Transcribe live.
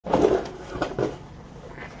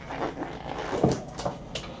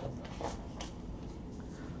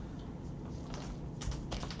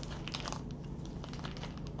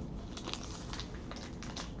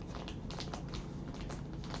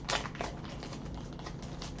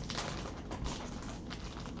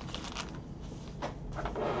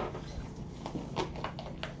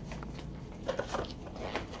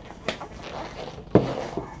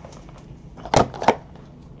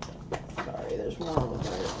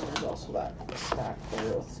cancel that stack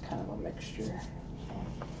there. It's kind of a mixture.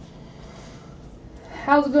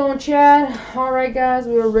 How's it going, Chad? Alright, guys,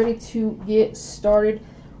 we are ready to get started.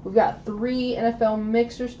 We've got 3 NFL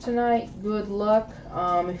mixers tonight. Good luck.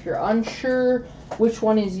 If you're unsure which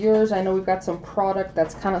one is yours, I know we've got some product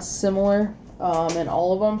that's kind of similar in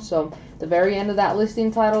all of them. So at the very end of that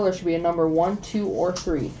listing title, there should be a number 1, 2, or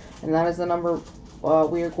 3. And that is the number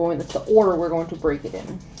that's the order we're going to break it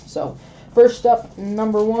in. So first up,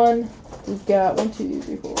 number 1, we've got 1, 2,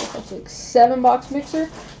 3, 4, 5, 6, 7-box mixer.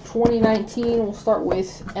 2019, we'll start with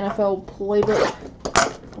NFL Playbook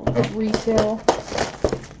retail.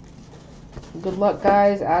 Good luck,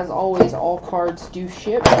 guys. As always, all cards do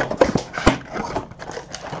ship.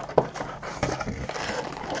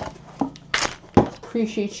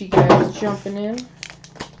 Appreciate you guys jumping in.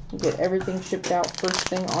 We'll get everything shipped out first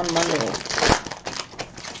thing on Monday.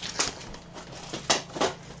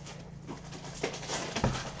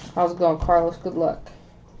 How's it going, Carlos? Good luck.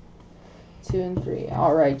 2 and 3.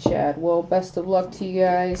 Alright, Chad. Well, best of luck to you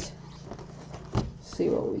guys. Let's see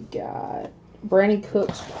what we got. Brandon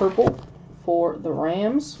Cooks purple for the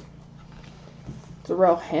Rams.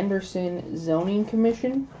 Darrell Henderson zoning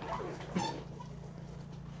commission.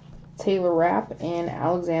 Taylor Rapp and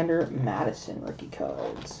Alexander Madison rookie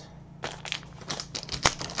cards.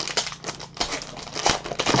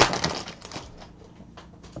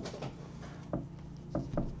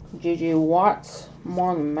 J.J. Watts,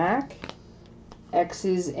 Marlon Mack.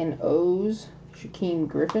 X's and O's, Shaquem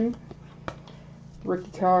Griffin.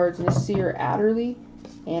 Rookie cards, Nasir Adderley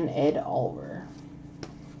and Ed Oliver.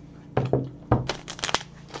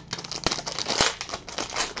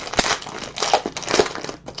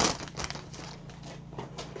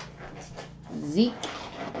 Zeke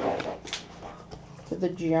to the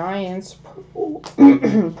Giants,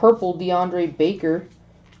 purple DeAndre Baker,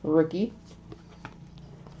 rookie.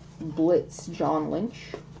 Blitz, John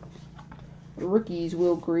Lynch. Rookies,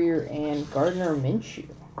 Will Greer and Gardner Minshew.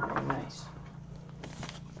 Very nice.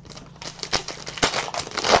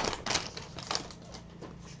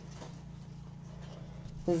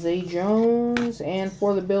 Zay Jones, and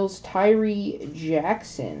for the Bills, Tyree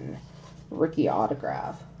Jackson, rookie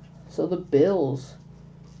autograph. So the Bills,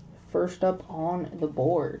 first up on the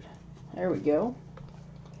board. There we go.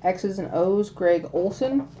 X's and O's, Greg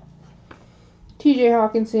Olsen, TJ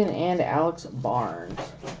Hawkinson, and Alex Barnes.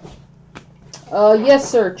 Yes,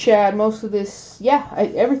 sir, Chad. Most of this,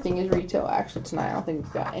 everything is retail actually tonight. I don't think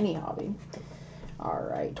we've got any hobby.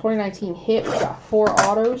 Alright, 2019 hit. We got 4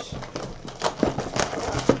 autos.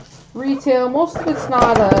 Retail, most of it's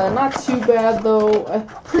not too bad though. I'm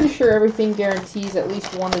pretty sure everything guarantees at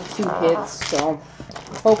least 1 to 2 hits, so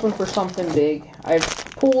hoping for something big. I've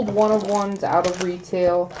pulled 1-of-1s out of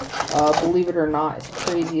retail, believe it or not, as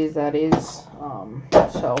crazy as that is.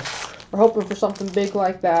 So we're hoping for something big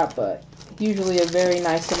like that, but usually a very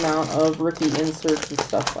nice amount of rookie inserts and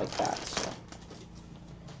stuff like that. So.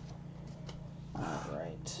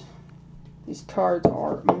 Alright. These cards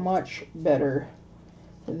are much better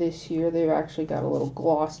this year. They've actually got a little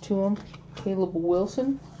gloss to them. Caleb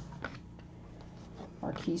Wilson,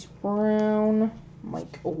 Marquise Brown,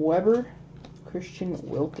 Mike Weber, Christian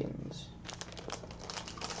Wilkins.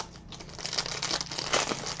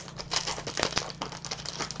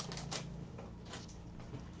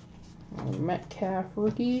 Metcalf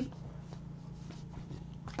rookie,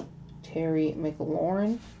 Terry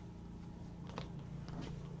McLaurin,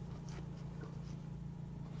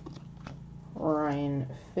 Ryan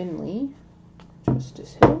Finley,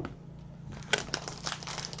 Justice Hill,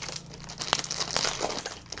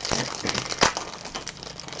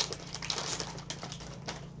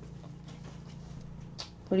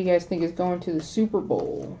 what do you guys think is going to the Super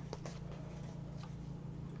Bowl?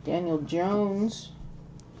 Daniel Jones,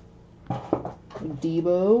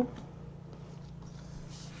 Debo,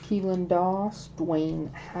 Keelan Doss,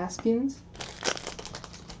 Dwayne Haskins,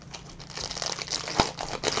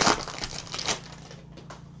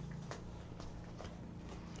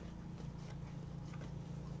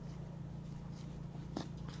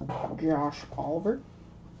 Josh Oliver,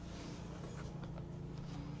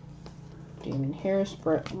 Damien Harris,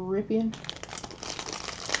 Brett Ripien,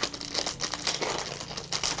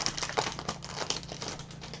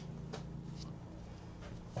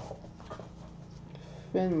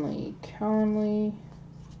 Finley Conley,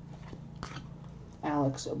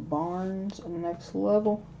 Alex Barnes, next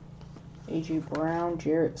level, A.J. Brown,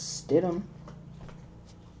 Jarrett Stidham,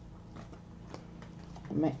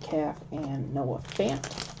 Metcalf, and Noah Fant.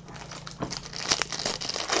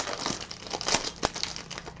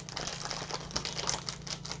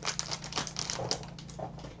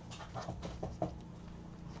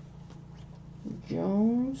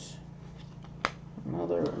 Jones.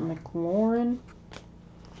 Another McLaurin.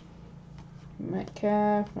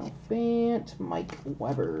 Metcalf. No Fant. Mike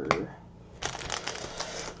Weber.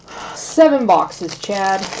 7 boxes,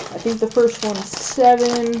 Chad. I think the first one is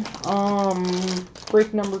 7.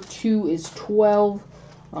 Break number 2 is 12.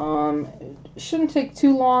 It shouldn't take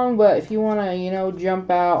too long, but if you want to,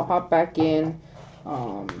 jump out, hop back in,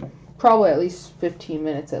 probably at least 15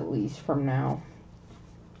 minutes at least from now.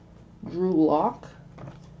 Drew Lock,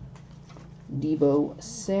 Debo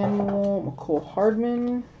Samuel, McCole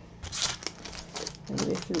Hardman. Maybe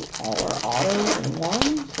they threw all our autos in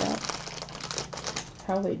one. Is that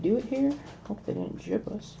how they do it here? Hope they didn't jip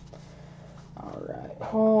us. Alright.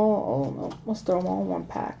 Oh no. Let's throw them all in one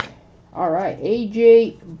pack. Alright.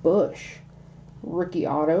 AJ Bush. Rookie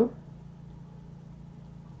auto.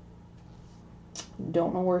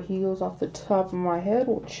 Don't know where he goes off the top of my head.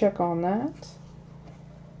 We'll check on that.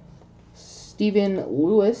 Steven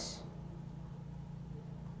Lewis.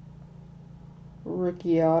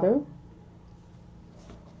 Rookie auto.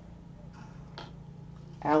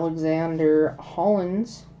 Alexander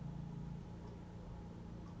Hollins.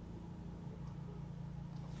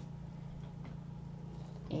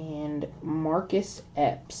 And Marcus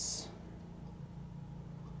Epps.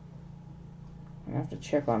 I'm going to have to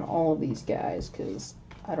check on all of these guys because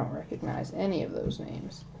I don't recognize any of those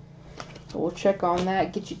names. So we'll check on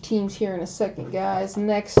that. Get your teams here in a second, guys.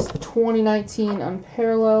 Next, 2019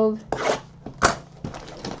 Unparalleled.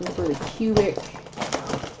 Looking for the cubic.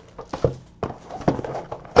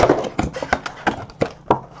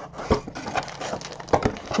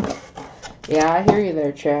 Yeah, I hear you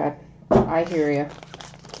there, Chad. I hear you.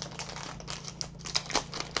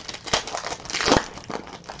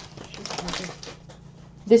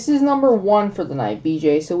 This is number 1 for the night,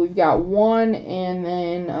 BJ. So we've got 1 and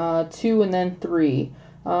then 2 and then 3.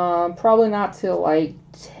 Probably not till like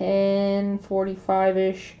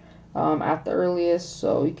 10:45-ish at the earliest.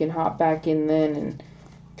 So you can hop back in then and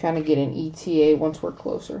kind of get an ETA once we're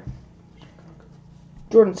closer.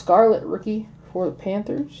 Jordan Scarlett, rookie for the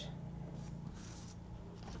Panthers.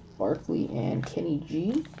 Barkley and Kenny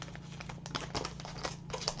G.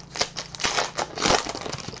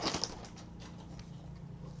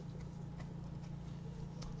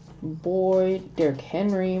 Boyd, Derrick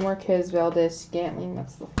Henry, Marquez Valdez-Scantling,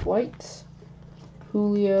 that's the flight.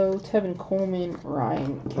 Julio, Tevin Coleman,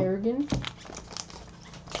 Ryan Kerrigan.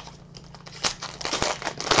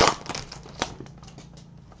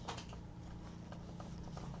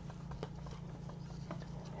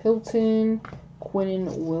 Hilton,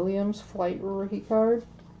 Quinnen Williams, flight rookie card.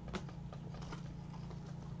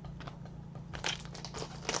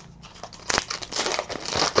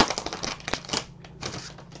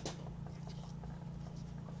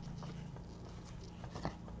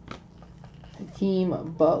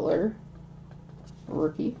 Hakeem Butler,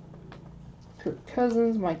 rookie. Kirk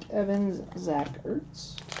Cousins, Mike Evans, Zach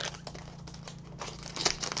Ertz.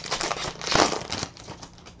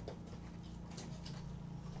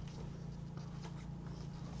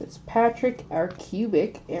 Fitzpatrick, our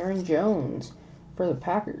cubic, Aaron Jones for the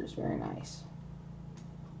Packers. Very nice.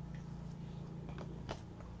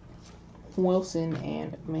 Wilson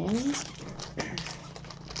and Manning.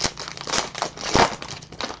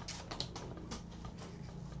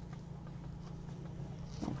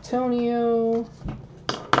 Antonio,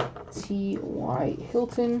 T.Y.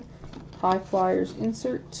 Hilton, High Flyers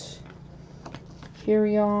insert,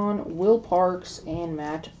 Carry On, Will Parks, and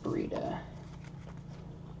Matt Breida.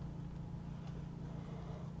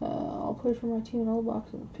 I'll play for my team in all the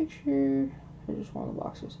boxes in the picture. I just one of the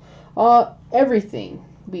boxes. Everything,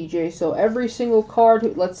 BJ. So every single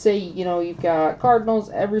card, let's say, you've got Cardinals,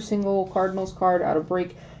 every single Cardinals card out of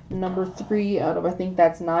break number 3 out of, I think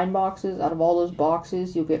that's 9 boxes. Out of all those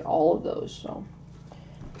boxes, you'll get all of those. So,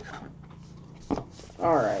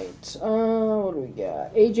 alright. What do we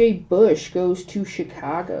got? AJ Bush goes to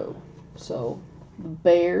Chicago. So, the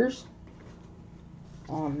Bears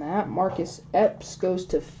on that. Marcus Epps goes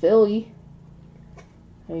to Philly.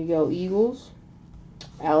 There you go, Eagles.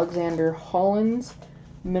 Alexander Hollins,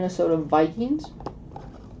 Minnesota Vikings.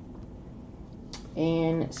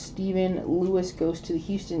 And Steven Lewis goes to the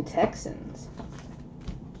Houston Texans.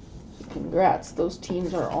 Congrats. Those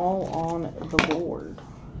teams are all on the board.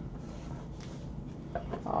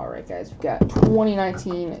 Alright, guys. We've got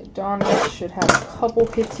 2019 Donruss. Should have a couple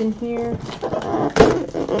hits in here.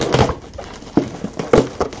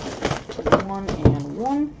 1 and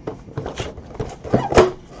 1.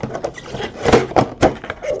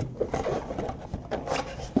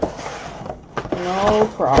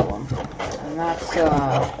 No problem. And that's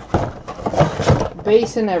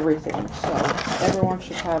base and everything. So Everyone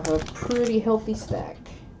should have a pretty healthy stack.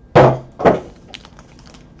 Alright,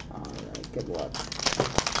 good luck.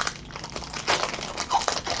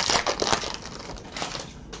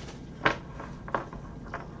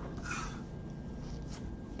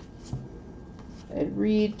 Ed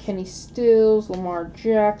Reed, Kenny Stills, Lamar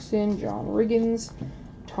Jackson, John Riggins,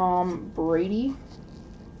 Tom Brady,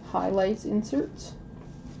 highlights inserts,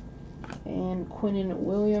 and Quinnen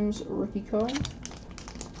Williams rookie card.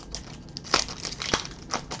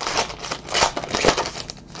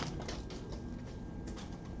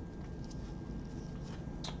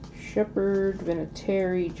 Shepard,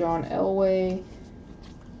 Vinatieri, John Elway.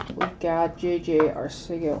 We've got J.J.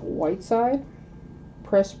 Arcega-Whiteside,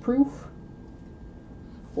 press proof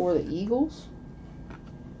for the Eagles.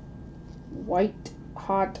 White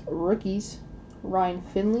hot rookies, Ryan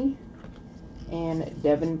Finley and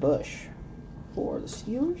Devin Bush for the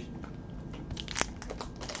Steelers.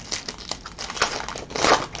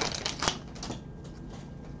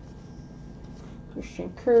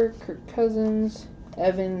 Christian Kirk, Kirk Cousins,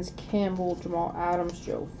 Evans, Campbell, Jamal Adams,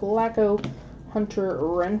 Joe Flacco, Hunter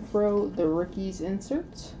Renfrow, the rookies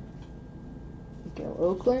inserts. Miguel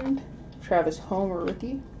Oakland, Travis Homer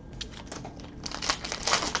rookie.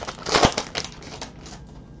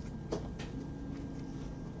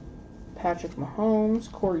 Patrick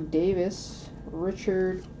Mahomes, Corey Davis,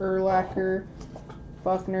 Richard Urlacher,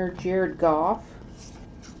 Buckner, Jared Goff.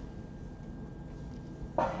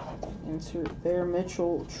 Insert there,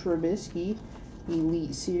 Mitchell Trubisky,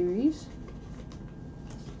 Elite Series.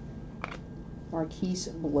 Marquise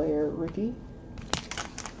Blair rookie.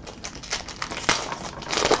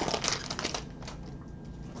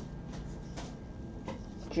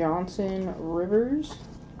 Johnson, Rivers,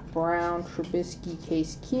 Brown, Trubisky,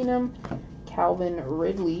 Case Keenum, Calvin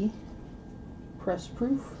Ridley, press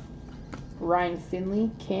proof, Ryan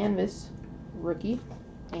Finley, canvas, rookie,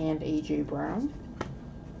 and A.J. Brown.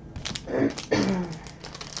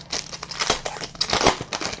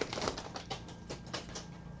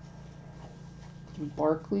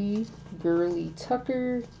 Barkley, Gurley,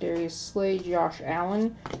 Tucker, Darius Slay, Josh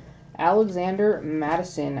Allen, Alexander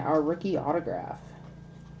Madison, our rookie autograph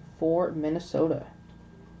for Minnesota.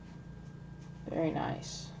 Very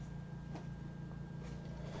nice.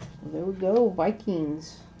 There we go,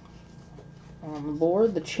 Vikings. On the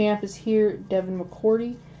board, the champ is here, Devin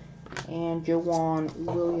McCourty, and Jawan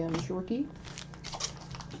Williams, rookie.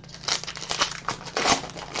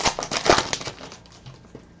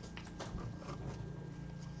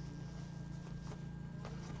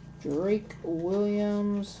 Drake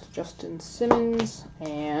Williams, Justin Simmons,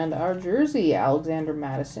 and our jersey, Alexander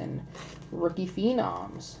Madison, rookie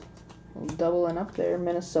phenoms. Doubling up there,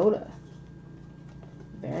 Minnesota.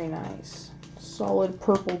 Very nice. Solid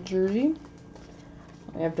purple jersey.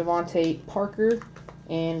 We have Devontae Parker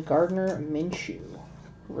and Gardner Minshew,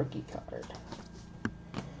 rookie card.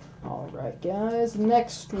 Alright guys,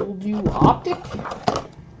 next we'll do Optic.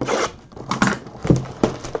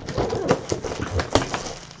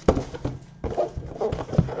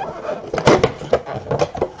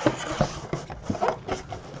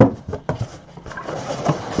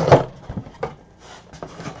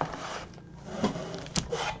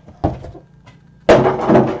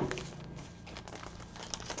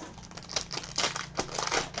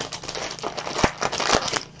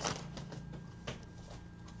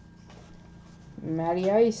 Matty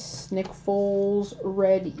Ice, Nick Foles,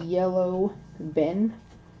 red, yellow, Ben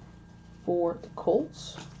for the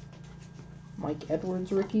Colts. Mike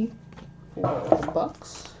Edwards rookie for the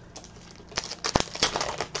Bucks.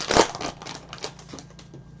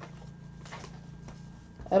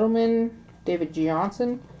 Edelman, David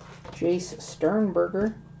Johnson, Jace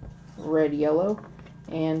Sternberger, red, yellow,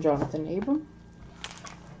 and Jonathan Abram.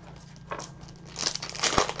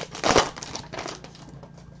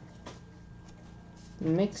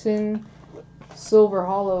 Mixon, Silver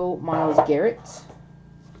Hollow, Myles Garrett,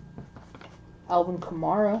 Alvin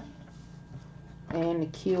Kamara,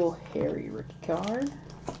 and N'Keal Harry rookie card.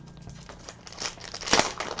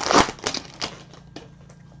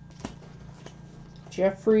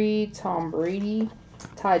 Jeffrey, Tom Brady,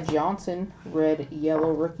 Ty Johnson, red,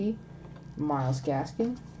 yellow rookie, Myles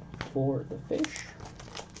Gaskin for the Fish.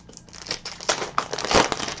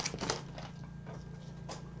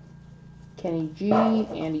 Kenny G,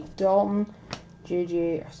 Andy Dalton,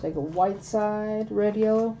 J.J. Arcega-Whiteside, red,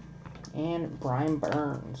 yellow, and Brian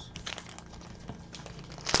Burns.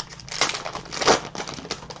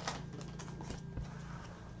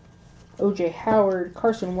 O.J. Howard,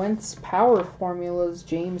 Carson Wentz, Power Formulas,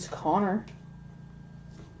 James Conner,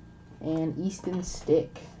 and Easton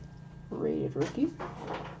Stick, rated rookie.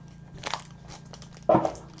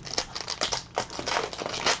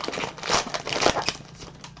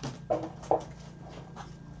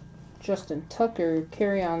 Justin Tucker,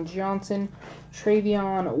 Kerryon Johnson,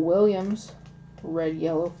 Travion Williams, red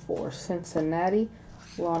yellow for Cincinnati,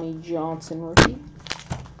 Lonnie Johnson rookie.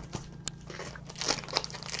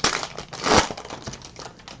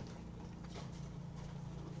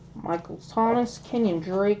 Michael Thomas, Kenyon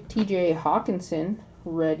Drake, TJ Hawkinson,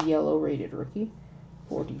 red yellow rated rookie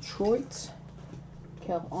for Detroit,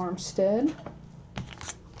 Kev Armstead.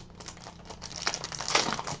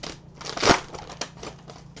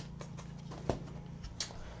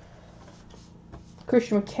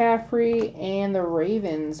 Christian McCaffrey and the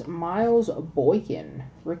Ravens, Miles Boykin,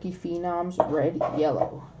 rookie phenoms, red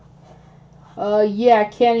yellow. Yeah,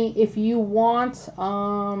 Kenny, if you want,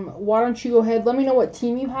 why don't you go ahead, let me know what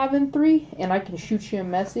team you have in 3, and I can shoot you a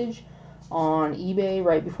message on eBay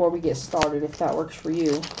right before we get started, if that works for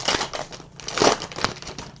you.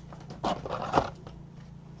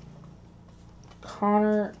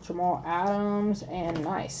 Connor, Jamal Adams, and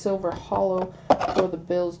nice silver hollow for the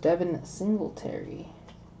Bills, Devin Singletary.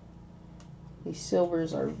 These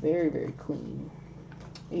silvers are very, very clean.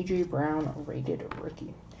 A.J. Brown, rated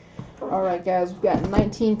rookie. Alright, guys, we've got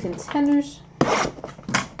 19 contenders.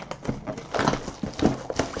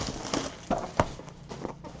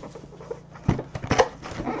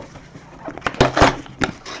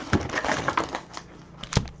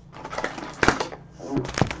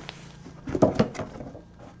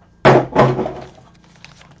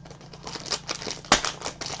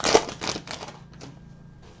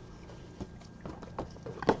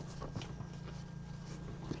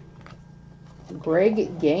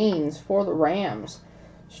 Greg Gaines for the Rams.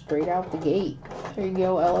 Straight out the gate. There you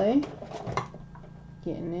go, LA.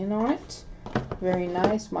 Getting in on it. Very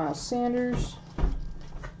nice. Miles Sanders.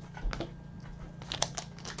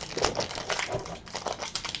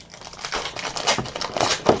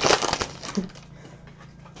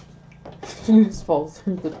 Just falls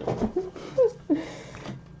through the door.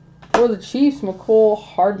 For the Chiefs, McCole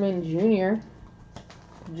Hardman Jr.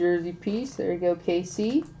 Jersey piece. There you go,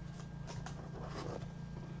 KC.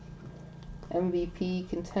 MVP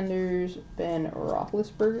contenders, Ben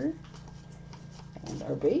Roethlisberger. And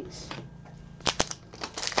our base.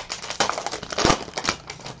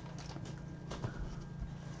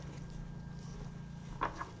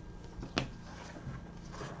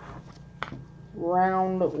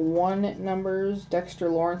 Round 1 numbers, Dexter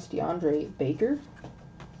Lawrence, DeAndre Baker.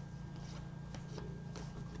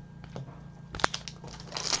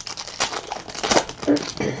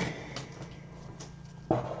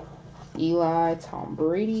 Eli, Tom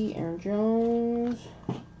Brady, Aaron Jones,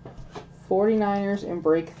 49ers, and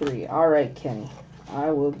break 3. All right, Kenny.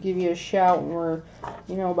 I will give you a shout when we're,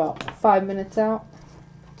 about 5 minutes out.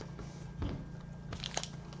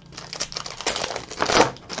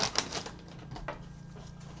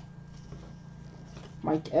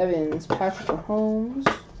 Mike Evans, Patrick Mahomes,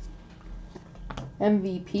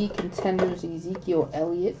 MVP contenders, Ezekiel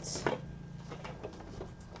Elliott.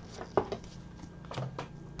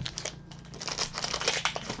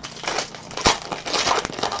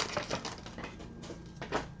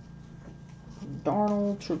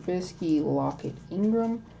 Darnold, Trubisky, Lockett,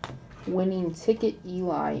 Ingram. Winning ticket,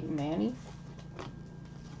 Eli Manning.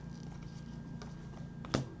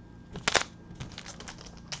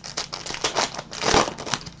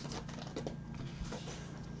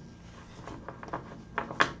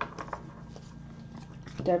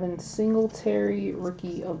 Devin Singletary,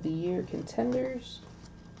 Rookie of the Year contenders.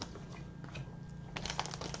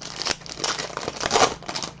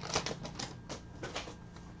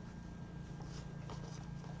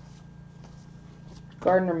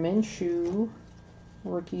 Gardner Minshew,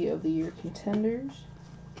 Rookie of the Year contenders.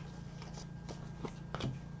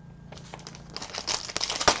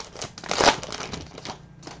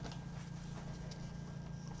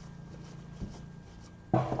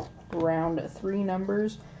 Round 3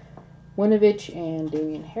 numbers, Winovich and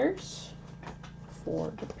Damian Harris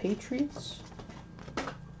for the Patriots.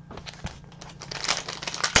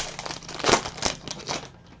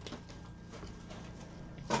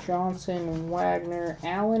 Johnson, Wagner,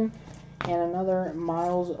 Allen, and another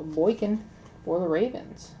Miles Boykin for the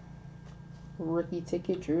Ravens. Rookie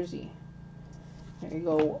ticket jersey. There you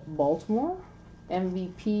go, Baltimore.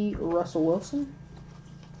 MVP, Russell Wilson.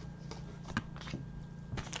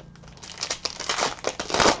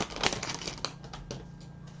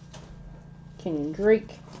 Kenyon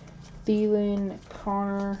Drake, Thielen,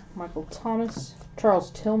 Connor, Michael Thomas,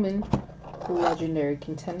 Charles Tillman, legendary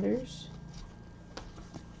contenders.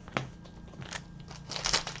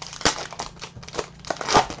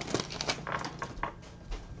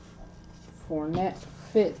 Fournette,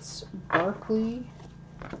 Fitz, Barkley.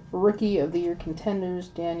 Rookie of the Year contenders,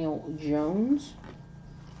 Daniel Jones.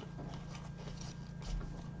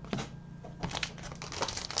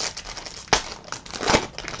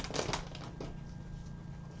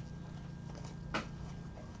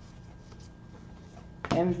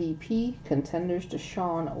 MVP contenders,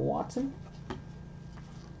 Deshaun Watson.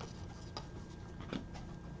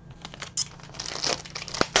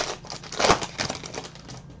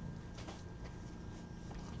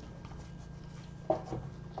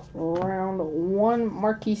 Round 1,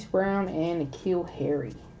 Marquise Brown and N'Keal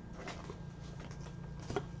Harry.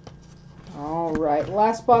 Alright,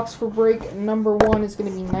 last box for break number 1 is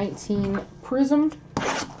going to be 19 Prism.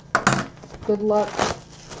 Good luck.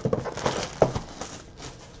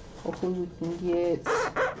 Hopefully we can get a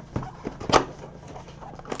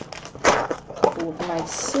couple of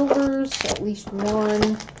nice silvers, at least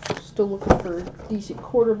one. Still looking for a decent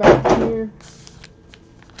quarterback here.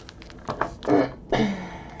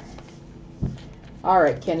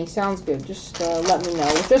 Alright, Kenny, sounds good. Just let me know.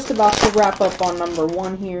 We're just about to wrap up on number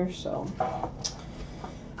 1 here, so.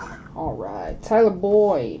 Alright, Tyler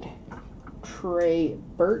Boyd, Trey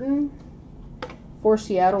Burton. For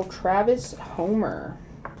Seattle, Travis Homer.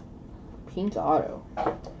 Pink auto.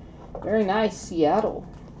 Very nice, Seattle.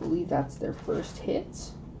 I believe that's their first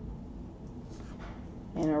hit.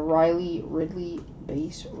 And a Riley Ridley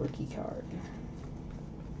base rookie card.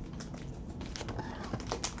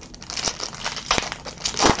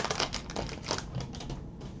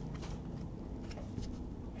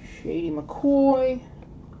 Shady McCoy,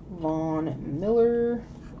 Von Miller,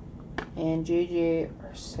 and JJ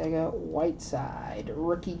Arcega-Whiteside.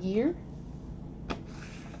 Rookie gear.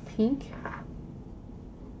 Pink.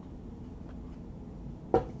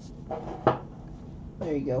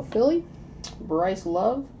 There you go, Philly. Bryce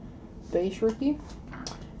Love, base rookie.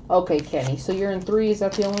 Okay, Kenny, so you're in 3. Is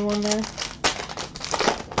that the only one there?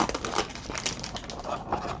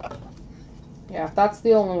 Yeah, if that's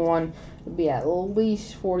the only one, it'd be at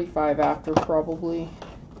least 45 after, probably.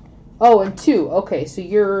 Oh, and 2. Okay, so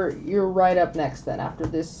you're right up next then after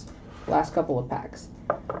this last couple of packs.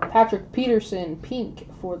 Patrick Peterson, pink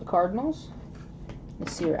for the Cardinals.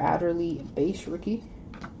 Nasir Adderley, base rookie.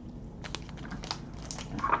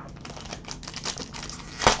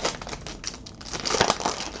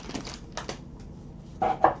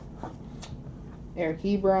 Eric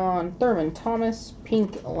Ebron, Thurman Thomas,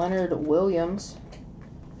 pink Leonard Williams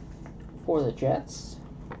for the Jets.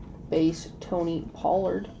 Base Tony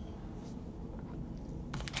Pollard.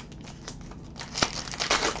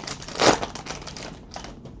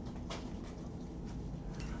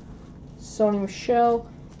 Sony Michel,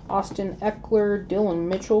 Austin Eckler, Dylan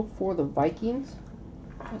Mitchell for the Vikings.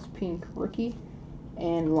 That's pink rookie.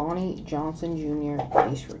 And Lonnie Johnson Jr.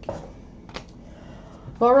 base rookie.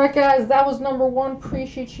 Alright guys, that was number 1.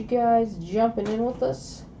 Appreciate you guys jumping in with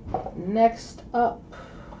us. Next up,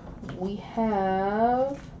 we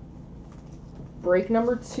have break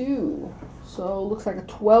number 2. So looks like a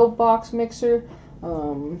 12 box mixer.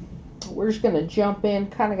 We're just going to jump in.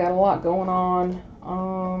 Kind of got a lot going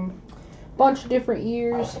on. Bunch of different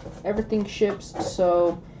years. Everything ships.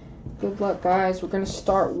 So good luck guys. We're going to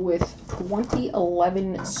start with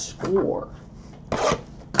 2011 score.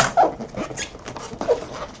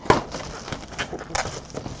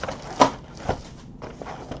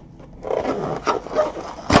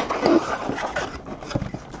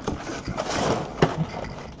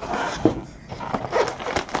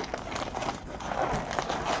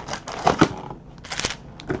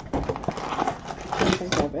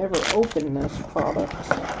 Open this product.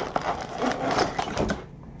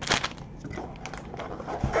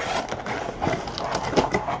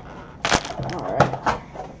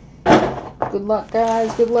 Alright. Good luck,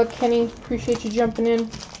 guys. Good luck, Kenny. Appreciate you jumping in.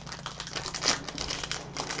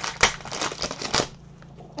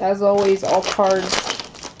 As always, all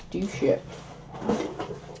cards do ship.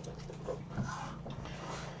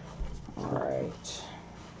 Alright.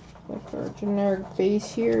 Like our generic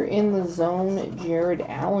base here in the zone, Jared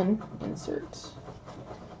Allen inserts.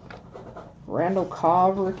 Randall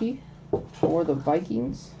Cobb rookie for the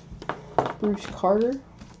Vikings. Bruce Carter.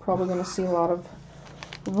 Probably going to see a lot of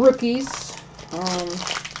rookies.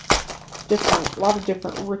 A lot of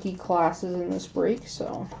different rookie classes in this break,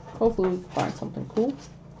 so hopefully we can find something cool.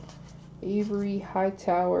 Avery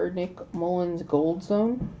Hightower, Nick Mullins Gold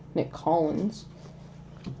Zone. Nick Collins.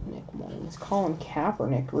 Colin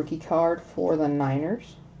Kaepernick rookie card for the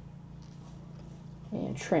Niners.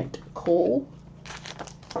 And Trent Cole.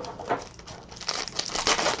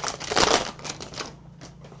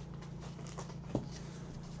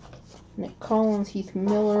 Nick Collins, Heath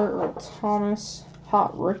Miller, Earl Thomas,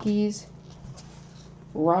 hot rookies,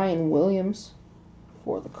 Ryan Williams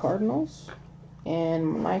for the Cardinals,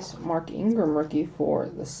 and nice Mark Ingram rookie for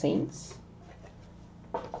the Saints.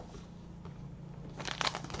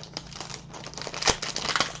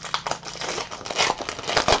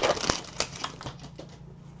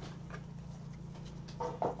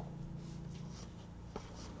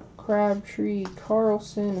 Crabtree,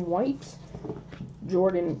 Carlson, White,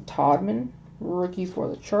 Jordan Todman, rookie for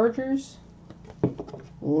the Chargers,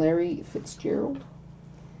 Larry Fitzgerald.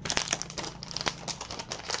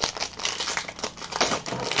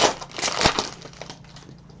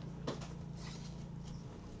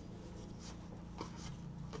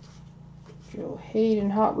 Joe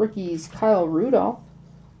Hayden, hot rookies, Kyle Rudolph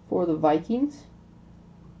for the Vikings,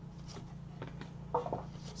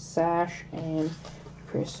 Sash, and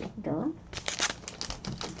Chris Durham.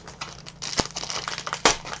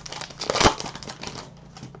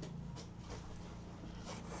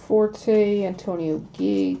 Forte, Antonio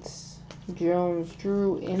Gates, Jones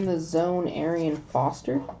Drew, in the zone, Arian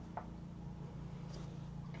Foster,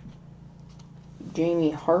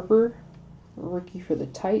 Jamie Harper, rookie for the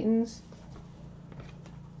Titans,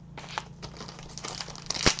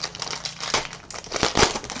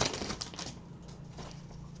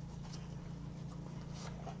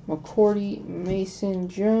 McCourty, Mason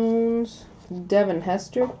Jones, Devin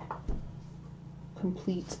Hester,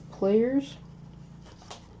 complete players.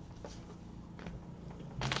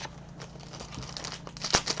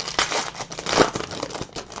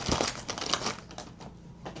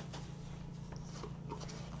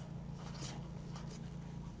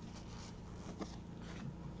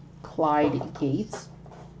 Clyde Gates,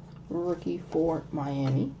 rookie for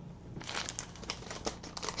Miami.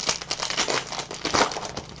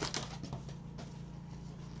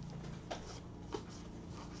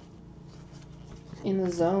 In the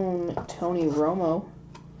zone, Tony Romo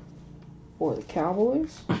for the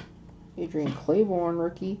Cowboys. Adrian Claiborne,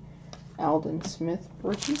 rookie. Aldon Smith,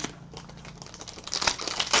 rookie.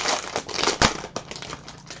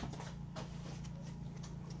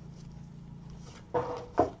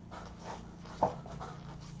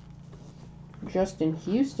 Justin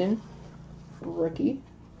Houston, rookie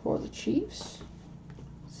for the Chiefs.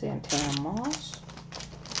 Santana Moss.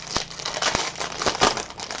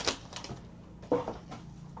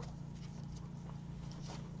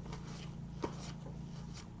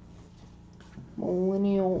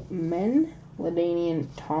 Millennial Men, LaDainian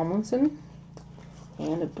Tomlinson,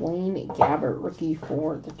 and a Blaine Gabbert, rookie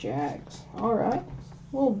for the Jags. Alright,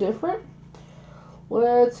 a little different.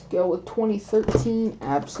 Let's go with 2013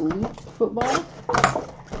 Absolute Football.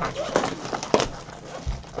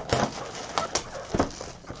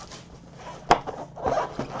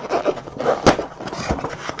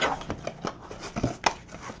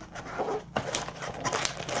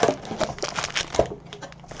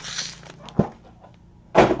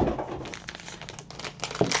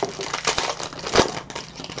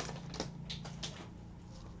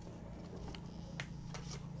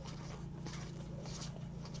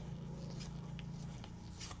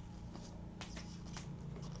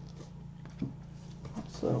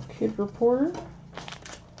 So, Kid Reporter.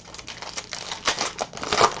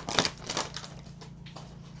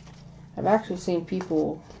 I've actually seen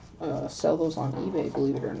people sell those on eBay,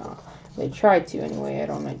 believe it or not. They try to anyway. I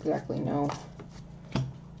don't exactly know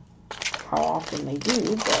how often they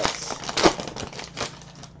do, but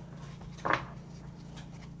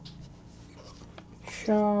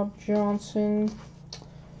Shaw Johnson,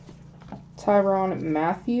 Tyrann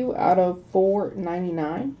Mathieu out of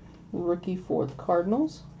 499. Rookie for the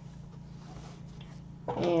Cardinals.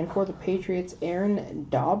 And for the Patriots, Aaron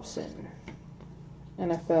Dobson,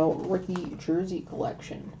 NFL rookie jersey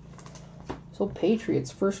collection. So Patriots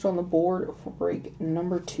first on the board for break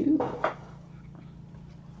number 2.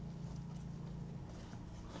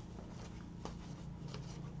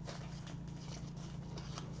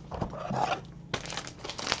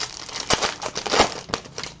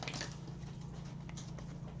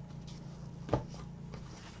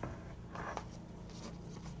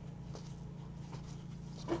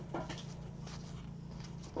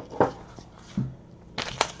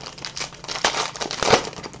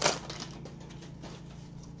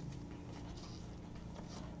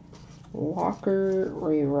 Walker,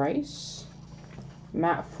 Ray Rice,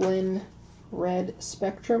 Matt Flynn, Red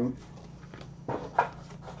Spectrum,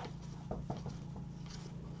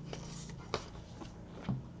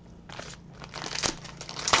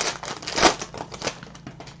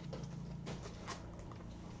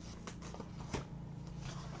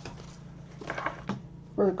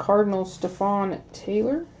 for the Cardinals, Stephon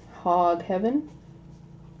Taylor, Hog Heaven.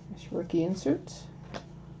 Nice rookie inserts.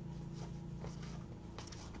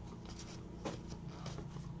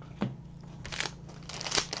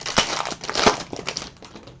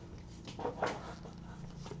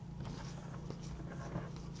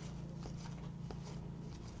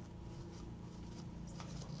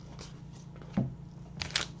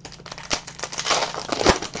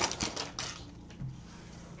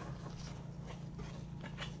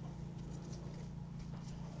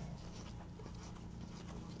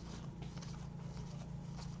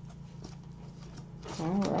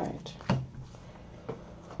 Alright.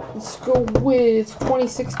 Let's go with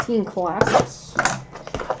 2016 Classics.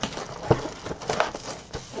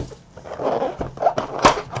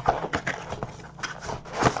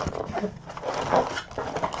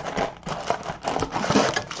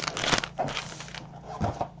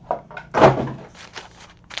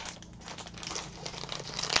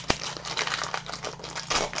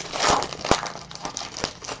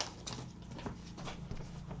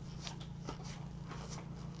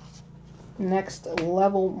 Next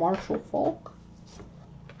level Marshall Falk.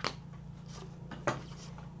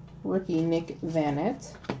 Rookie Nick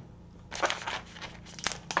Vanette.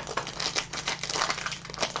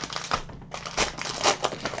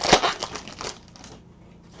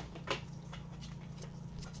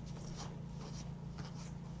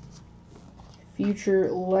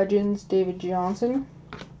 Future Legends David Johnson.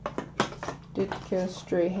 Ditka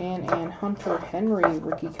Strahan and Hunter Henry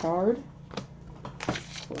rookie card.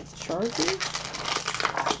 With Chargers.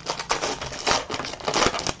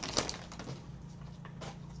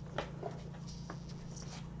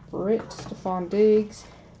 Britt, Stephon Diggs,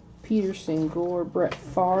 Peterson, Gore, Brett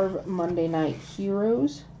Favre, Monday Night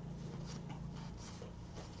Heroes.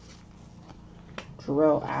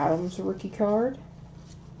 Terrell Adams rookie card.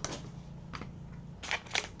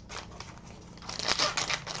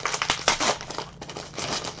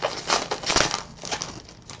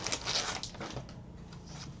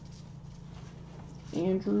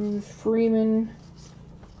 Andrews, Freeman,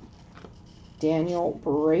 Daniel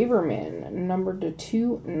Braverman, numbered to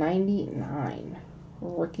 299,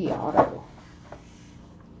 rookie auto.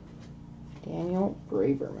 Daniel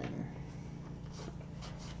Braverman.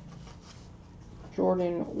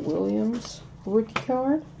 Jordan Williams, rookie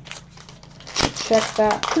card. Check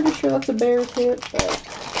that. Pretty sure that's a Bears hit, but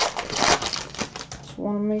just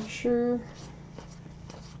want to make sure.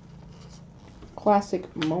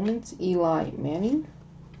 Classic Moments, Eli Manning.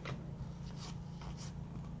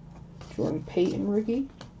 Jordan Payton rookie.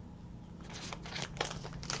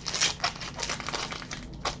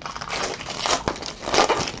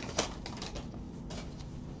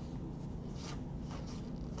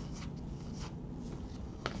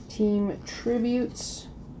 Team Tributes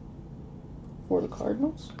for the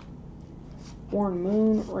Cardinals. Warren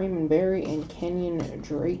Moon, Raymond Berry, and Kenyon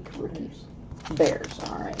Drake rookies. Bears.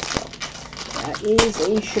 Alright, so that is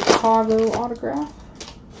a Chicago autograph.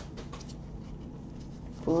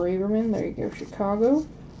 Braverman, there you go, Chicago.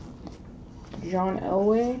 John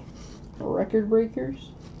Elway, Record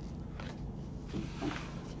Breakers.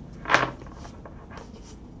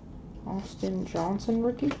 Austin Johnson,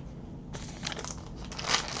 rookie.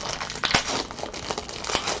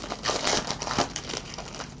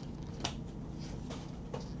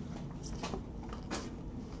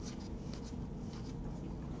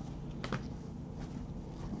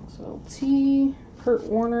 SLT, Kurt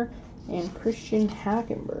Warner, and Christian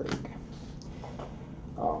Hackenberg.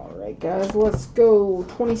 Alright guys, let's go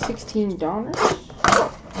 2016 Donners.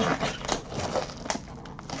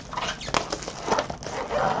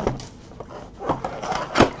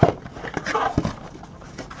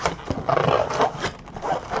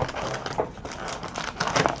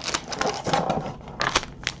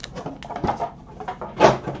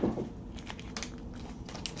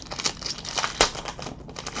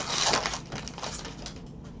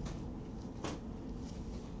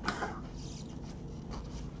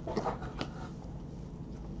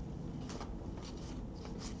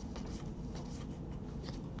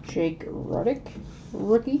 Jake Ruddick,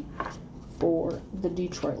 rookie for the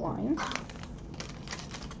Detroit Lions.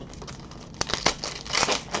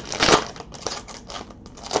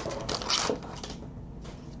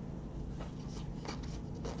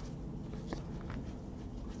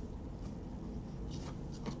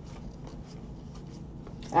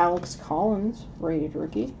 Alex Collins, rated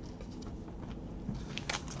rookie.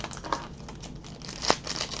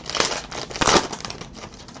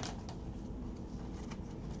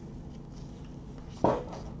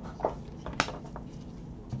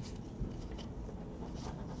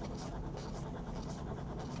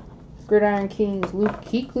 Gridiron Kings, Luke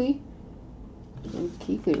Kuechly. Luke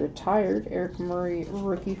Kuechly retired. Eric Murray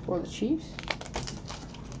rookie for the Chiefs.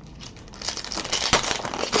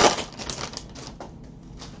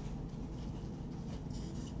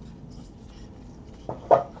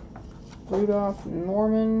 Rudolph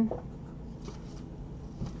Norman,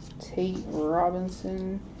 Tate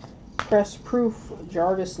Robinson, press proof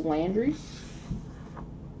Jarvis Landry,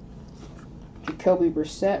 Jacoby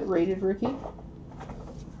Brissett rated rookie.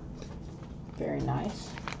 Very nice.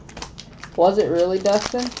 Was it really,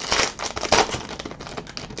 Dustin?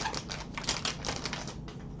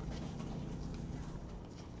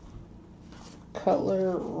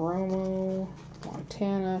 Cutler, Romo,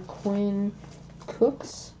 Montana, Quinn,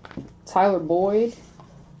 Cooks, Tyler Boyd,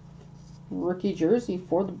 rookie jersey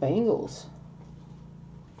for the Bengals.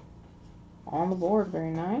 On the board,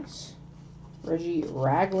 very nice. Reggie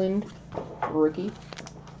Ragland, rookie.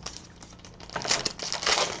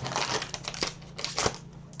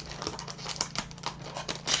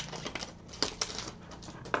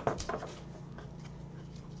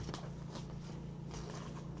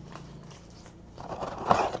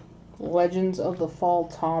 Legends of the Fall,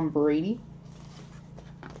 Tom Brady.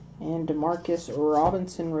 And DeMarcus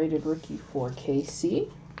Robinson rated rookie for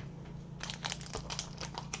KC.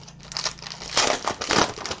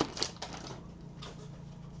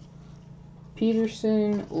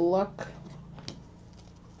 Peterson, Luck,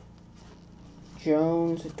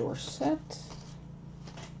 Jones, Dorsett.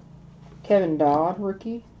 Kevin Dodd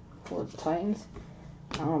rookie for the Titans.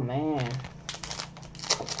 Oh man.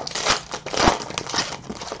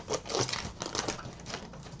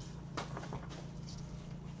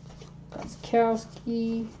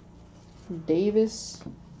 Kowski, Davis,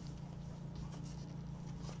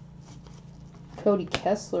 Cody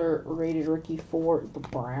Kessler rated rookie for the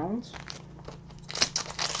Browns.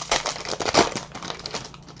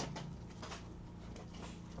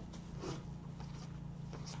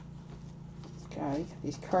 God, you got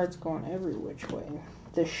these cards going every which way.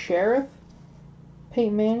 The Sheriff,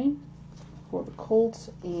 Peyton Manning for the Colts,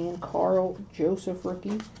 and Carl Joseph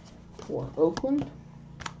rookie for Oakland.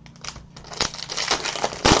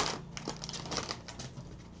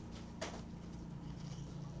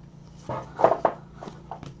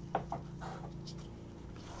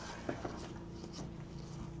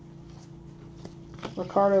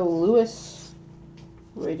 Ricardo Lewis,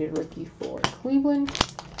 rated rookie for Cleveland.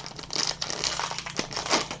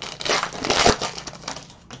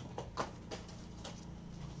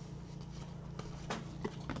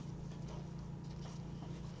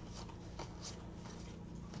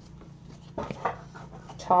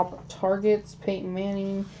 Top targets, Peyton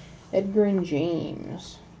Manning, Edgar and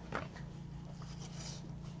James.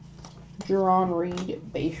 Jerron Reed,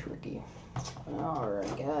 base rookie.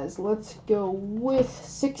 Alright guys, let's go with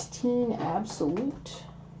 16 absolute.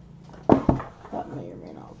 That may or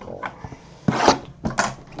may not fall.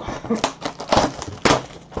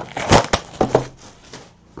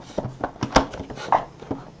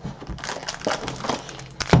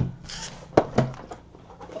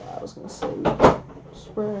 Yeah, I was going to say we can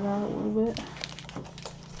spread it out a little bit.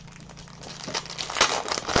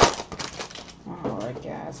 Alright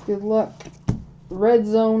guys, good luck. Red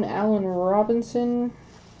Zone, Allen Robinson,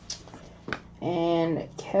 and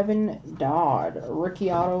Kevin Dodd,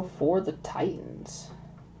 rookie auto for the Titans.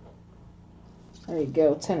 There you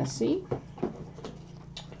go, Tennessee.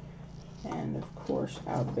 And, of course,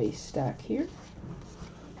 our base stack here.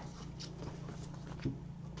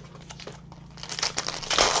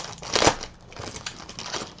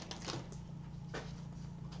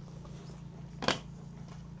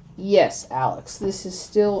 Yes, Alex, this is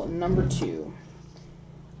still number 2.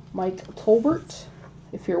 Mike Tolbert.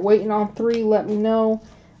 If you're waiting on 3, let me know.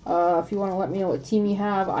 If you want to let me know what team you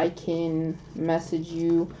have, I can message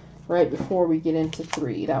you right before we get into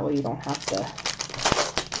 3. That way you don't have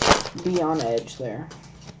to be on edge there.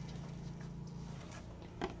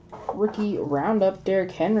 Rookie roundup,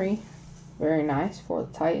 Derrick Henry. Very nice for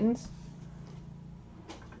the Titans.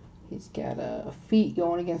 He's got a feat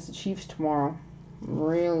going against the Chiefs tomorrow. I'm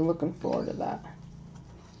really looking forward to that.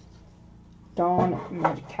 Don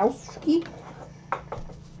Majkowski,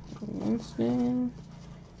 Winston,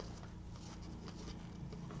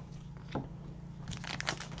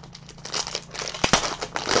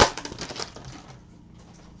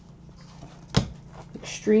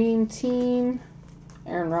 Extreme Team,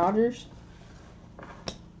 Aaron Rodgers,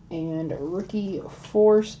 and rookie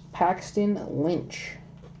force Paxton Lynch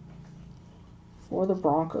for the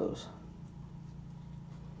Broncos.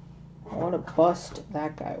 What a bust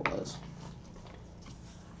that guy was.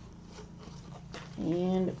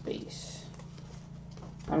 And base.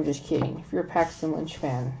 I'm just kidding. If you're a Paxton Lynch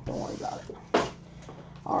fan, don't worry about it.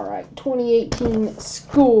 All right, 2018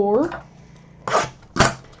 score.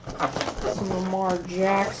 Some Lamar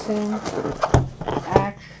Jackson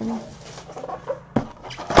action.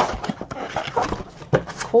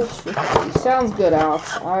 Colts victory. Sounds good,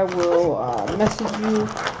 Alex. I will message you,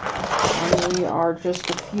 and we are just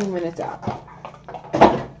a few minutes out.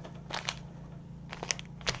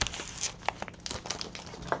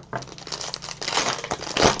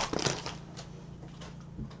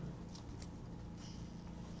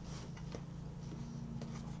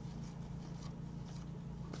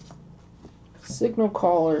 Signal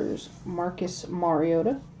callers: Marcus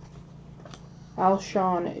Mariota,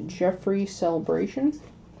 Alshon Jeffrey celebration.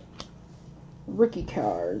 Rookie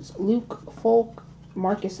cards: Luke Falk,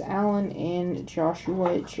 Marcus Allen, and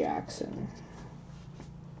Joshua Jackson.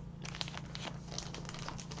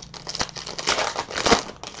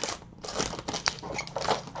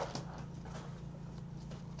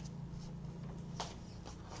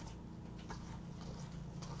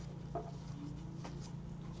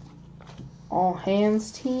 All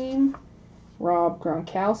hands team: Rob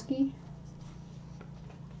Gronkowski,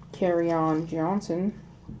 Kerryon Johnson,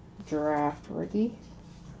 draft rookie,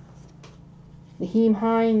 Naheem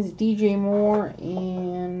Hines, DJ Moore,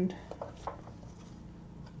 and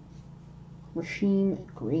Rasheem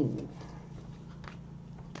Green.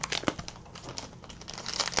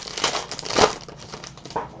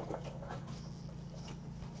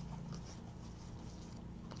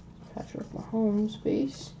 Patrick Mahomes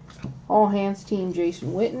base. All hands team: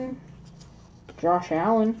 Jason Witten, Josh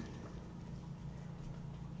Allen,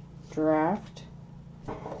 draft,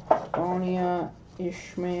 Bonia,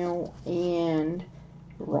 Ishmael, and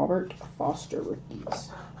Robert Foster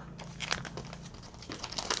rookies.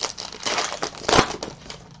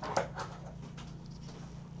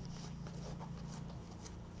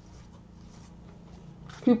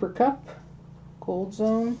 Cooper Kupp, Gold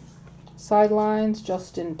Zone. Sidelines: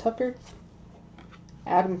 Justin Tucker,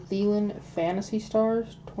 Adam Thielen, Fantasy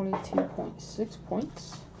Stars, 22.6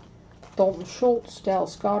 points. Dalton Schultz,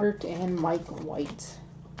 Dallas Goedert, and Mike White.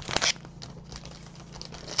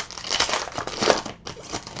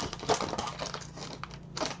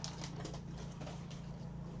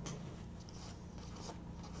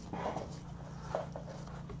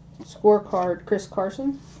 Scorecard: Chris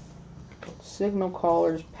Carson. Signal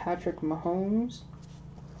callers: Patrick Mahomes.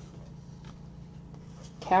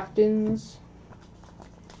 Captains: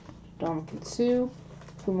 Dominican Sue,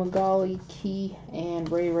 Fumagalli, Key, and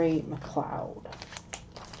Ray McLeod.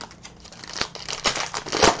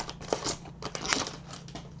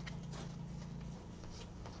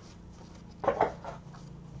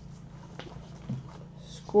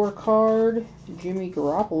 Scorecard: Jimmy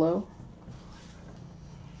Garoppolo,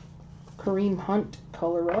 Kareem Hunt,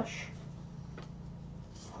 Color Rush,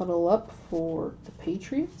 Huddle Up for the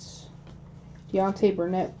Patriots, Deontay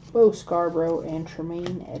Burnett, Bo Scarborough, and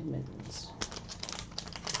Tremaine Edmonds.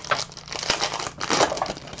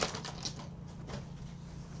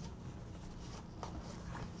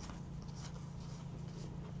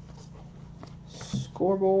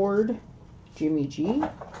 Scoreboard: Jimmy G,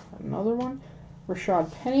 another one, Rashad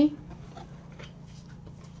Penny,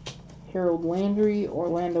 Harold Landry,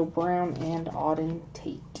 Orlando Brown, and Auden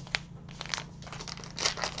Tate.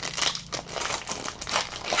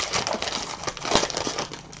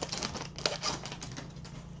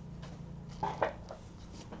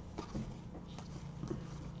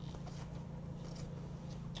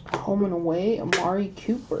 Home and away: Amari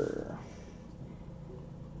Cooper.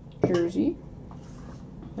 Jersey.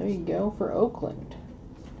 There you go for Oakland.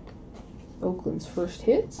 Oakland's first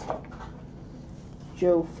hits.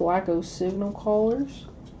 Joe Flacco signal callers.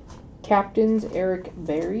 Captains: Eric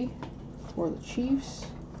Berry for the Chiefs.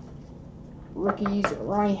 Rookies: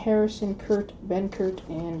 Ronnie Harrison, Kurt Benkert,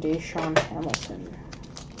 and Deshaun Hamilton.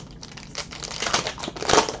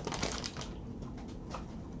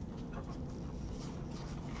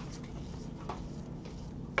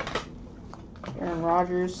 Aaron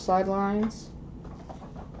Rodgers sidelines.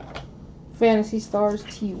 Fantasy Stars: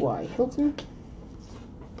 T.Y. Hilton,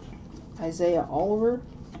 Isaiah Oliver,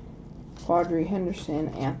 Quadri Henderson,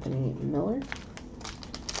 Anthony Miller.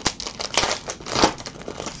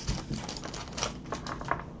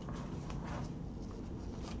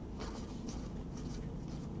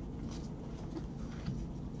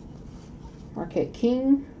 Marquette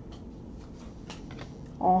King.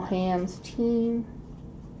 All hands team: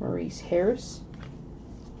 Maurice Harris.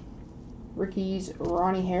 Rookies: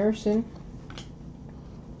 Ronnie Harrison,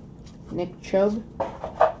 Nick Chubb,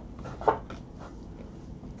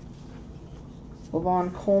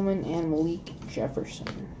 Lavon Coleman, and Malik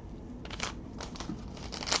Jefferson.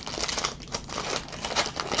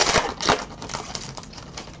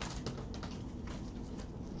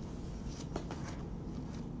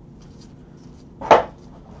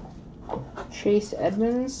 Chase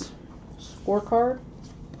Edmonds, scorecard.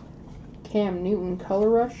 Cam Newton, color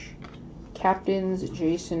rush. Captains,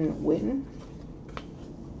 Jason Witten.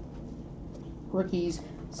 Rookies,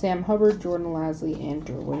 Sam Hubbard, Jordan Lasley, and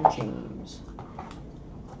Derwin James.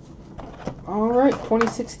 Alright,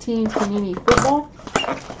 2016 Panini Football.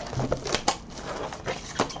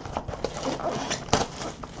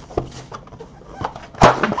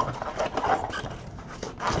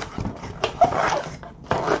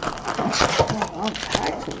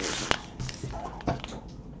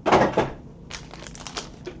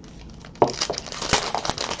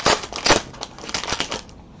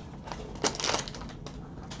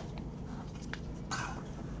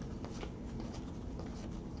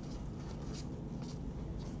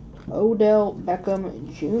 Odell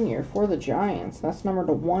Beckham Jr. for the Giants. That's number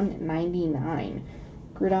to 199.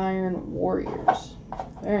 Gridiron Warriors.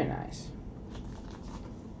 Very nice.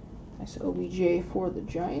 Nice OBJ for the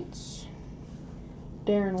Giants.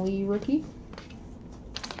 Darren Lee, rookie.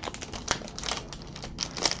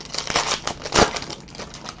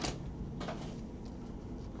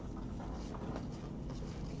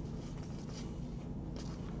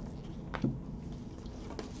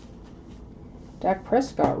 Dak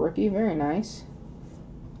Prescott, rookie. Very nice.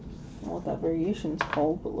 I don't know what that variation's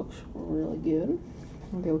called, but looks really good.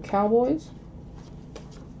 We'll go Cowboys.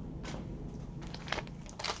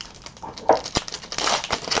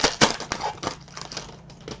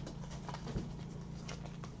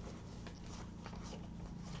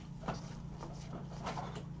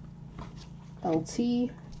 LT,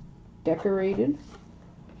 decorated.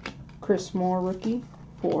 Chris Moore, rookie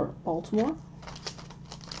for Baltimore.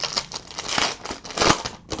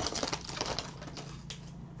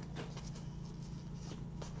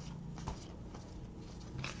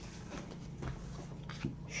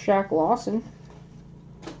 Shaq Lawson,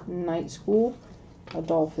 Night School,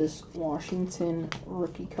 Adolphus Washington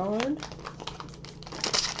rookie card.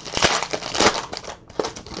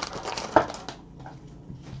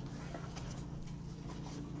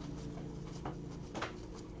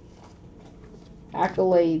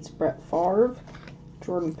 Accolades, Brett Favre,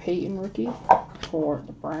 Jordan Payton rookie for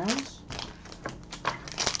the Browns.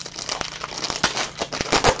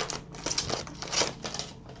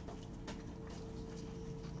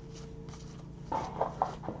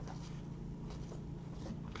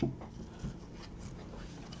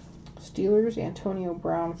 Steelers, Antonio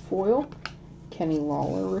Brown foil, Kenny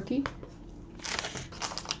Lawler rookie.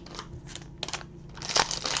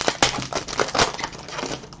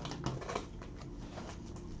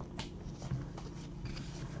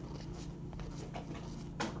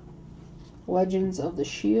 Legends of the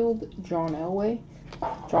Shield, John Elway,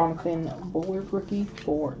 Jonathan Bullard rookie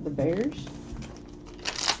for the Bears.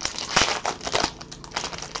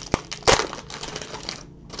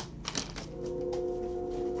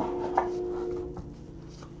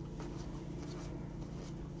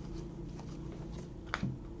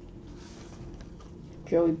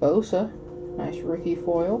 Joey Bosa, nice rookie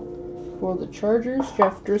foil for the Chargers.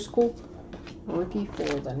 Jeff Driscoll, rookie for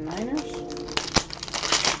the Niners.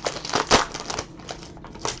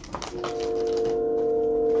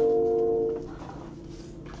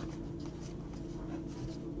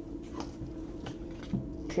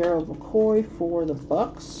 Gerald McCoy for the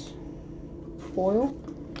Bucks, foil.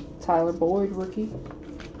 Tyler Boyd, rookie.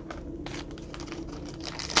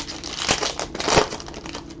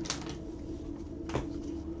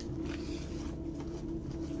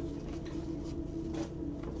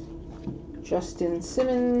 Justin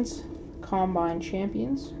Simmons, Combine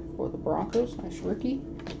Champions for the Broncos. Nice rookie.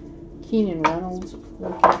 Keenan Reynolds,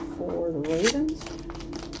 rookie for the Ravens.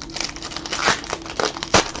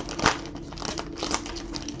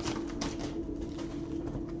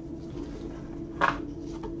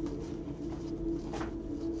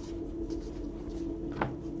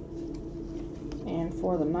 And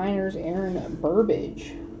for the Niners, Aaron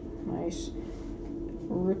Burbage. Nice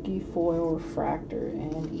rookie foil refractor,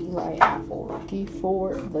 and Eli Apple rookie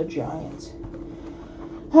for the Giants.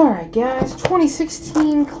 Alright guys,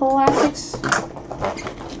 2016 Classics.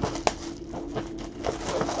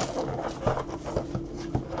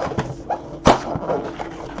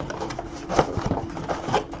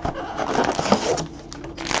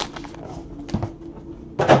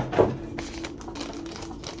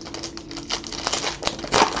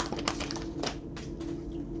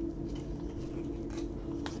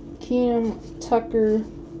 Keenum, Tucker,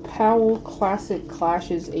 Powell, Classic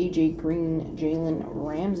Clashes, AJ Green, Jalen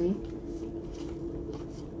Ramsey,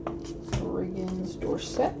 Riggins,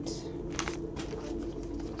 Dorsett,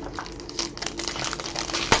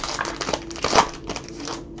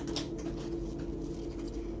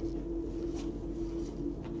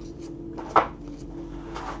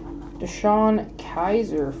 Deshaun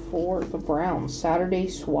Kaiser for the Browns. Saturday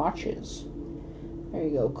swatches. There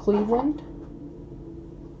you go, Cleveland.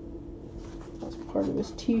 That's part of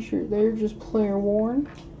his t-shirt there, just player worn.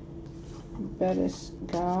 Bettis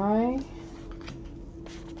guy.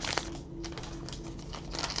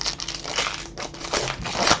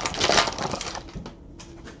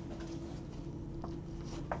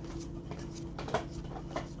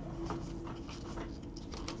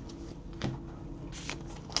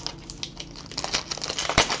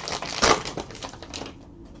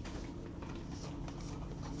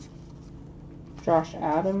 Josh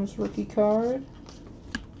Adams rookie card.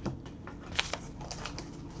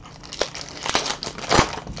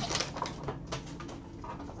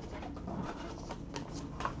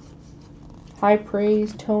 High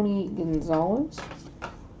praise Tony Gonzalez.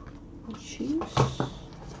 Chiefs.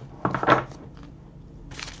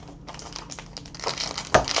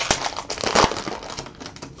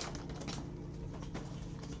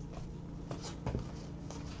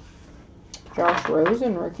 Josh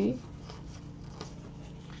Rosen rookie.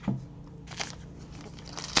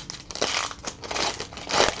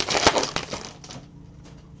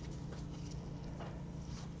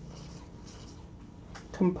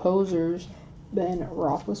 Composers Ben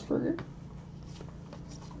Roethlisberger.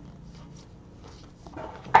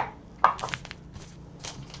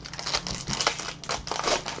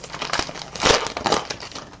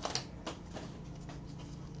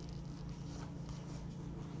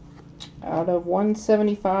 Out of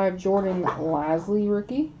 175, Jordan Lasley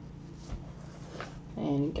rookie.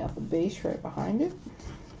 And you got the base right behind it.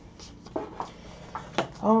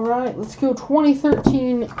 All right, let's go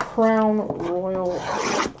 2013 Crown Royal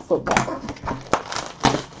Football.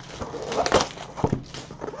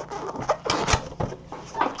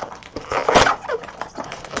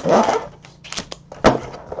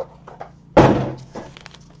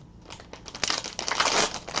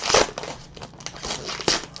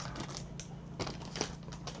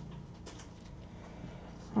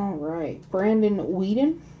 All right, Brandon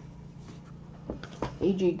Whedon,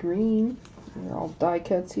 AJ Green. They're all die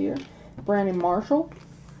cuts here. Brandon Marshall.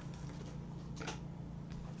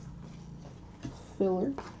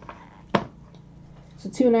 Filler. So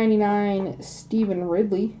 $2.99 Stephen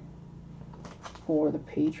Ridley for the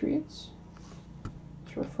Patriots.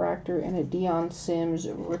 It's refractor and a Deion Sims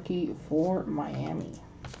rookie for Miami.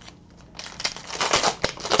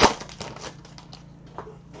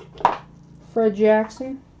 Fred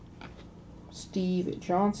Jackson. Steve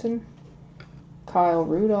Johnson. Kyle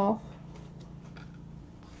Rudolph.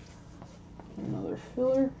 Another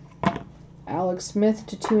filler. Alex Smith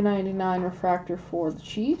to $2.99 refractor for the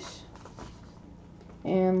Chiefs.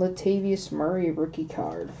 And Latavius Murray rookie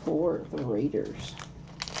card for the Raiders.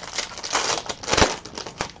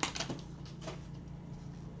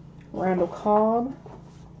 Randall Cobb.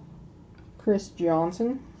 Chris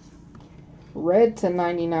Johnson. Red to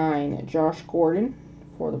 $99 Josh Gordon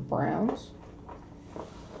for the Browns.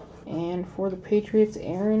 And for the Patriots,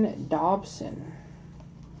 Aaron Dobson.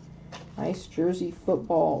 Nice jersey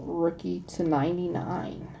football rookie to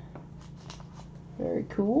 $99. Very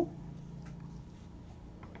cool.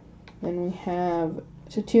 Then we have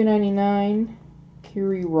to $2.99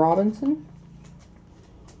 Kerry Robinson.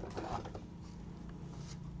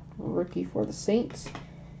 Rookie for the Saints.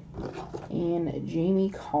 And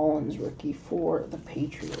Jamie Collins rookie for the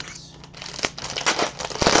Patriots.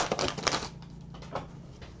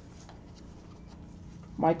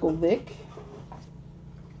 Michael Vick.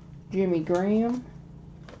 Jimmy Graham.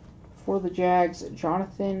 For the Jags,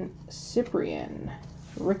 Jonathan Cyprien.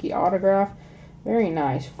 Rookie autograph. Very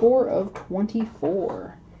nice.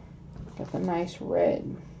 4/24. Got the nice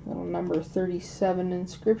red. Little number 37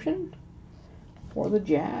 inscription. For the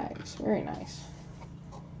Jags. Very nice.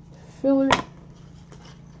 Filler.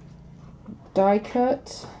 Die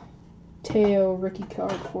cut. Teo rookie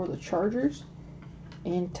card for the Chargers.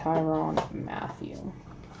 And Tyrann Mathieu.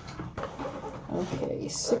 Okay,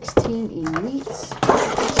 16 elites.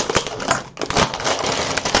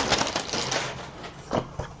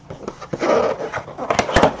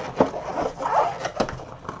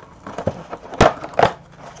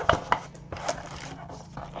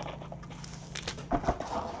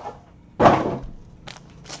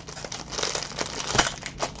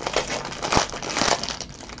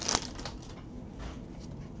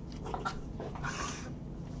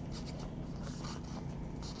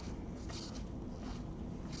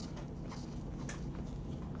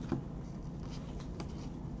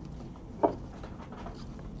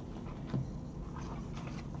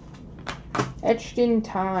 Etched in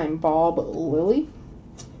Time, Bob Lilly.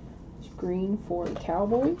 It's green for the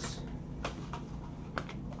Cowboys.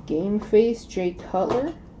 Game Face, Jay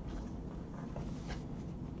Cutler.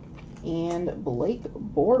 And Blake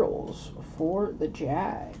Bortles for the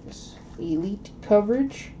Jags. Elite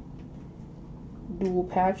Coverage. Dual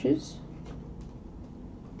patches.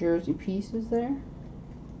 Jersey pieces there.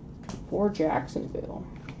 For Jacksonville.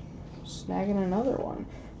 Snagging another one.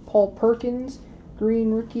 Paul Perkins,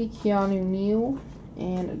 green rookie, Keanu Neal,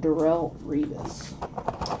 and Darrelle Revis.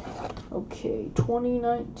 Okay,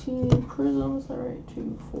 2019 Prism. Is that right?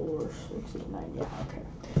 2, 4, 6, 8, 9. Yeah, okay.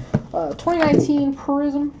 2019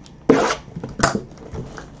 Prism.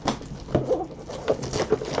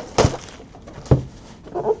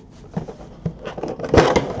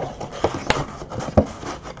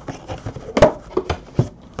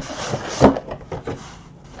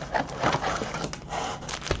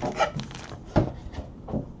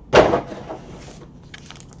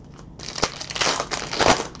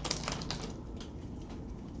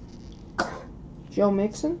 Joe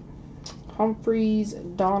Mixon, Humphreys,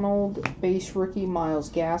 Donald, base rookie,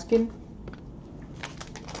 Myles Gaskin.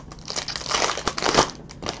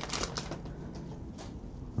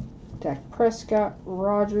 Dak Prescott,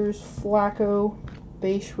 Rodgers, Flacco,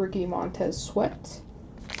 base rookie, Montez Sweat.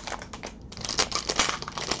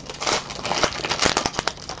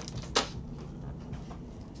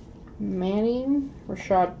 Manning,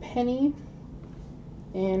 Rashad Penny,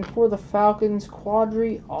 and for the Falcons,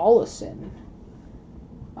 Quadri Allison.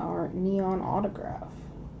 Our neon autograph.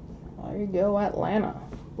 There you go, Atlanta.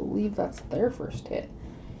 I believe that's their first hit.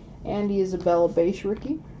 Andy Isabella base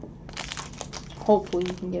rookie. Hopefully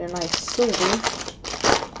you can get a nice silver.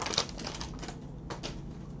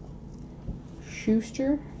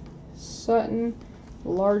 Schuster, Sutton,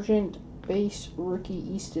 Largent base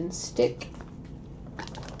rookie Easton Stick.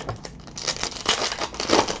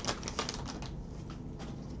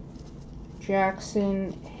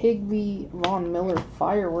 Jackson, Higbee, Von Miller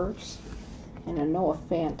Fireworks, and a Noah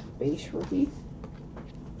Fant base rookie.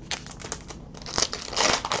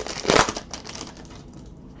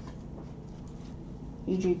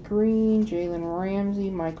 AJ Green, Jalen Ramsey,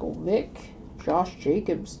 Michael Vick, Josh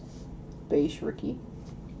Jacobs base rookie.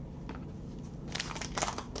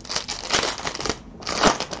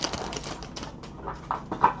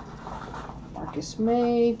 Marcus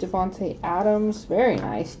May, Devontae Adams, very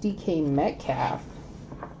nice. DK Metcalf,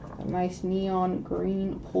 a nice neon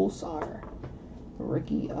green pulsar,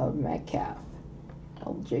 rookie of Metcalf.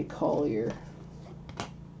 LJ Collier.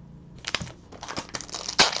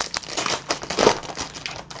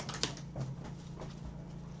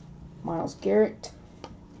 Myles Garrett,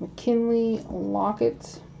 McKinley,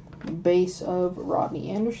 Lockett, base of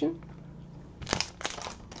Rodney Anderson.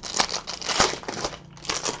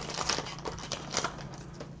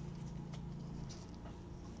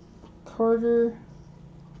 Carter,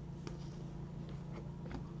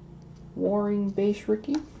 Waring base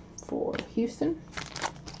rookie for Houston.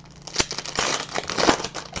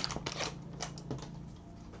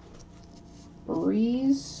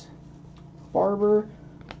 Breeze, Barber,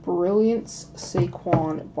 Brilliance,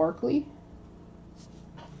 Saquon Barkley,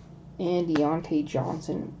 and Deontay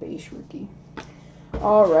Johnson base rookie.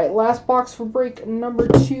 Alright, last box for break number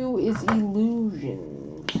 2 is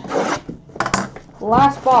Illusions.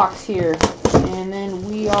 Last box here, and then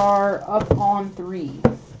we are up on 3.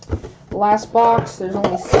 Last box, there's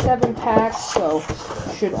only 7 packs, so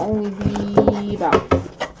should only be about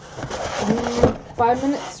 5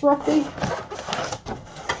 minutes roughly.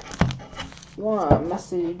 You want to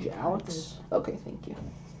message Alex? Okay, thank you.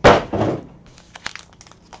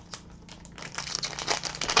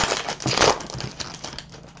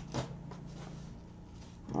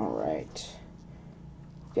 Alright.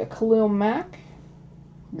 Got Khalil Mack.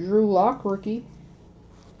 Drew Lock rookie.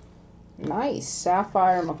 Nice.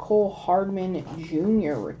 Sapphire McCole Hardman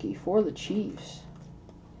Jr. rookie for the Chiefs.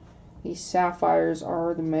 These Sapphires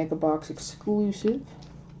are the Mega Box exclusive.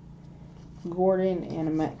 Gordon and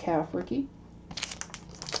a Metcalf rookie.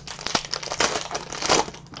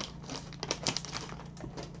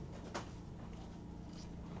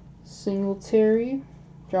 Singletary,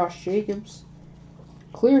 Josh Jacobs.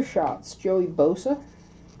 Clear shots, Joey Bosa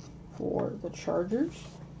for the Chargers.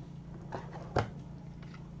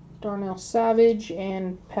 Darnell Savage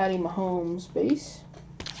and Patty Mahomes base.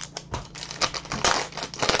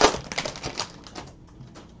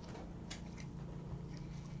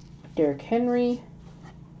 Derrick Henry,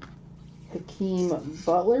 Hakeem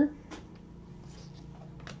Butler,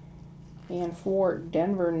 and for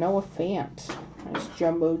Denver, Noah Fant. Nice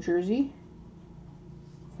jumbo jersey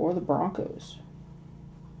for the Broncos.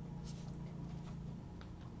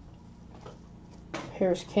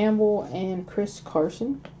 Harris Campbell and Chris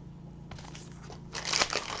Carson.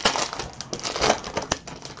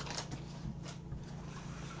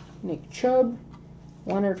 Nick Chubb,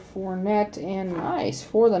 Leonard Fournette, and nice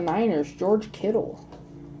for the Niners, George Kittle.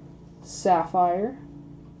 Sapphire.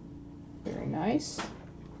 Very nice.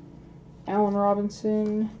 Allen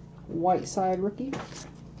Robinson, Whiteside rookie.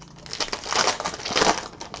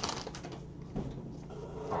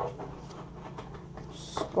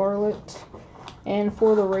 Scarlet. And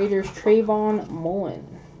for the Raiders, Trayvon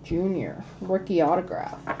Mullen Jr., rookie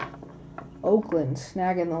autograph. Oakland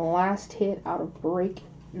snagging the last hit out of break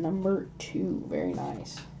number 2. Very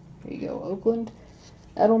nice. There you go, Oakland.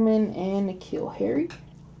 Edelman and N'Keal Harry.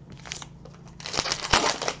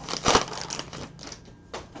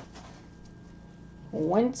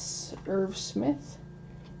 Wentz, Irv Smith.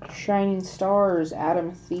 Shining Stars,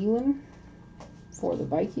 Adam Thielen for the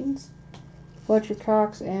Vikings. Fletcher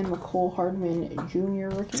Cox and McCole Hardman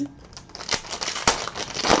Jr. rookie.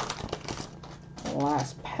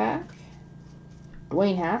 Last pack.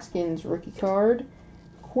 Dwayne Haskins rookie card.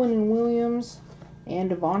 Quinnen Williams and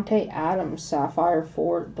Devontae Adams Sapphire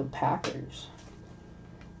for the Packers.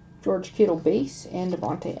 George Kittle base and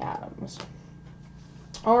Devontae Adams.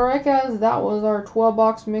 Alright guys, that was our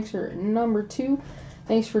 12-box mixer number 2.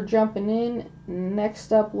 Thanks for jumping in.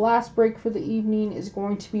 Next up, last break for the evening is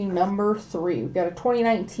going to be number 3. We've got a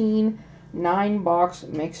 2019 9-box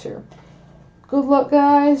mixer. Good luck,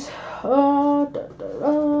 guys.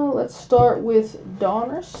 Let's start with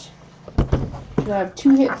Donruss. We have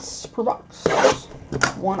 2 hits per box.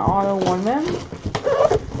 1 auto, 1 mem.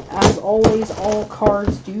 As always, all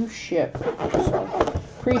cards do ship. So,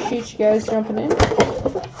 appreciate you guys jumping in.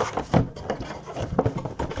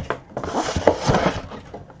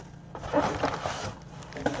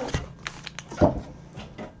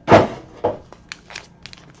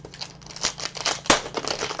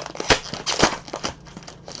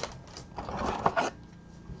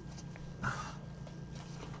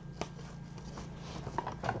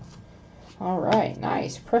 Alright,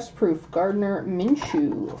 nice. Press proof Gardner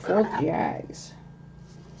Minshew for the Jags.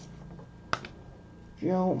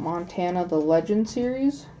 Joe Montana, the Legend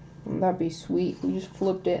Series. Wouldn't that be sweet? We just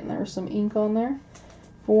flipped it and there was some ink on there.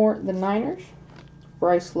 For the Niners,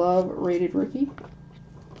 Bryce Love, rated rookie.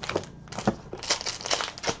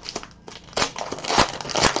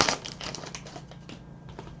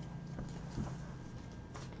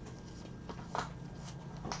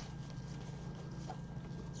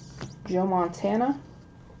 Joe Montana,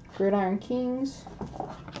 Gridiron Kings,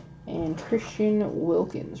 and Christian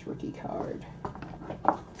Wilkins rookie card.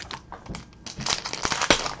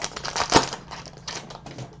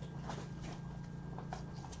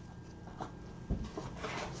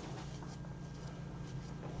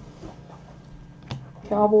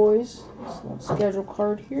 Cowboys, schedule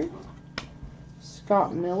card here.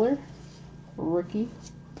 Scott Miller, rookie.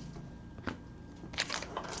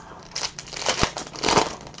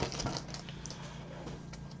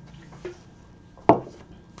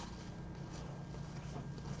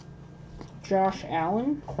 Josh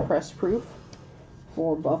Allen, press proof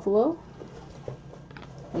for Buffalo.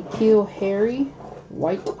 N'Keal Harry,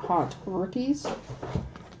 white hot rookies.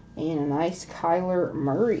 And a nice Kyler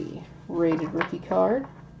Murray, rated rookie card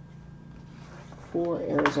for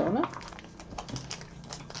Arizona.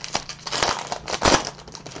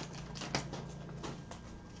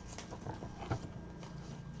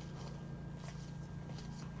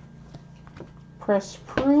 Press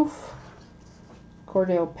proof,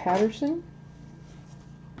 Cordell Patterson.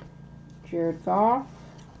 Jared Goff,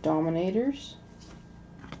 Dominators.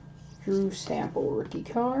 Drew Sample, rookie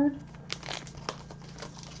card.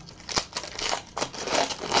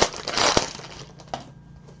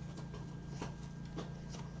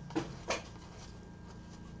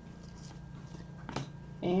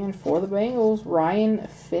 And for the Bengals, Ryan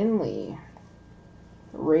Finley,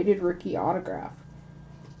 rated rookie autograph.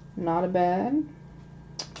 Not a bad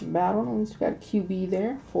one. At least got a QB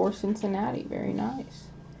there for Cincinnati. Very nice.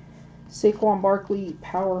 Saquon Barkley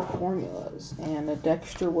Power Formulas and a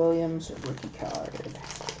Dexter Williams rookie card.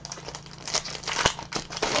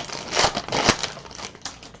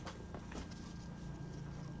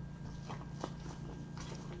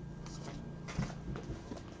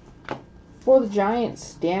 For the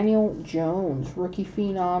Giants, Daniel Jones, rookie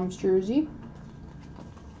Phenoms jersey.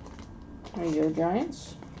 There you go,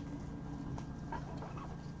 Giants.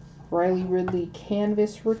 Riley Ridley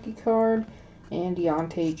canvas rookie card. And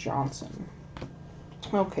Deontay Johnson.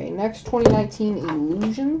 Okay, next 2019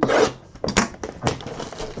 Illusions.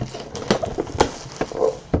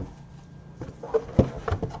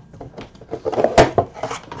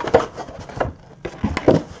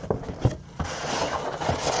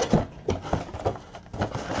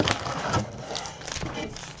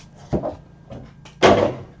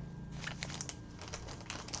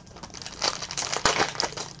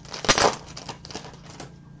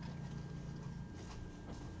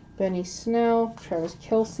 Benny Snell, Travis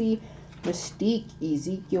Kelce, Mystique,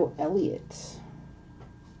 Ezekiel Elliott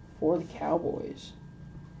for the Cowboys.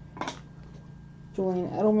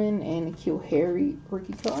 Julian Edelman and N'Keal Harry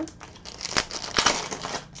rookie card.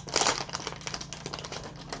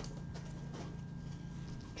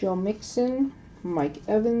 Joe Mixon, Mike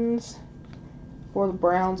Evans for the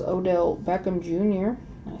Browns, Odell Beckham Jr.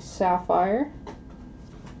 Nice sapphire.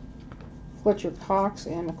 Fletcher Cox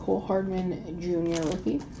and Nicole Hardman Jr.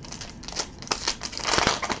 rookie.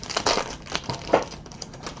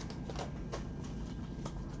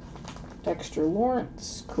 Dexter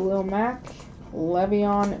Lawrence, Khalil Mack,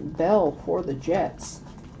 Le'Veon Bell for the Jets.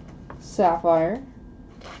 Sapphire.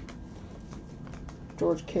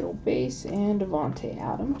 George Kittle base and Devontae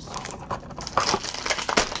Adams.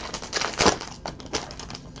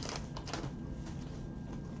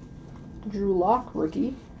 Drew Lock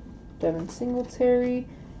rookie. Devin Singletary,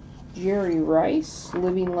 Jerry Rice,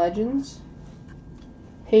 Living Legends,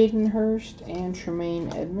 Hayden Hurst, and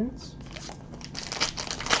Tremaine Edmonds.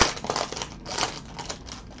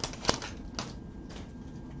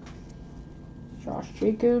 Josh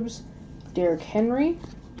Jacobs, Derrick Henry.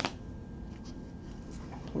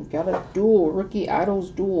 We've got a duel, Rookie Idols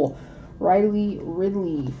duel. Riley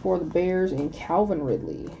Ridley for the Bears and Calvin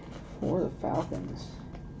Ridley for the Falcons.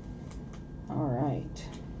 Alright.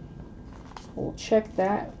 We'll check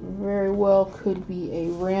that. Very well could be a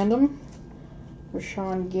random.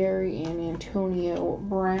 Rashawn Gary and Antonio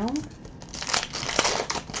Brown.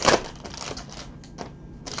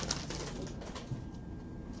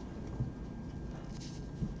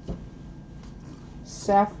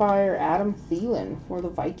 Sapphire Adam Thielen for the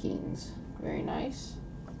Vikings. Very nice.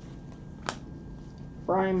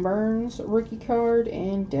 Brian Burns, rookie card,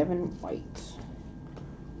 and Devin White.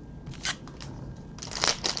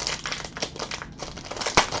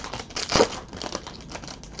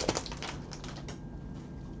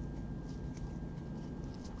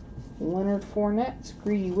 Leonard Fournette,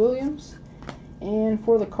 Greedy Williams, and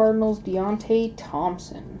for the Cardinals, Deontay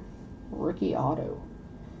Thompson, rookie auto.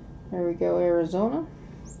 There we go, Arizona.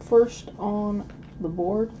 First on the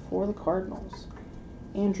board for the Cardinals,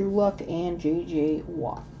 Andrew Luck and J.J.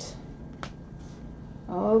 Watt.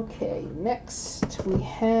 Okay, next we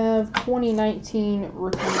have 2019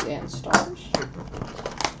 Rookies and Stars.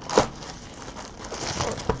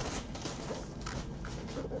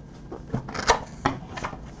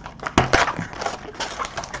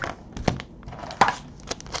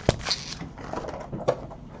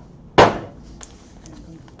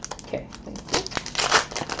 Okay, thank you.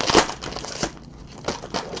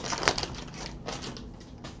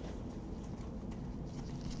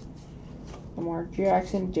 Lamar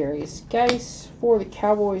Jackson, Darius Geis for the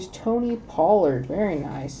Cowboys, Tony Pollard. Very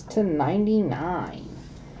nice. /99.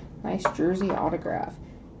 Nice jersey autograph.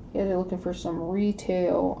 You guys are looking for some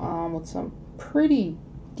retail with some pretty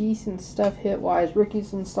decent stuff hit-wise.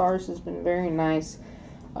 Rookies and Stars has been very nice.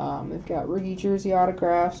 They've got rookie jersey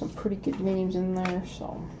autographs, some pretty good names in there.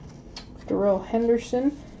 So, Darrell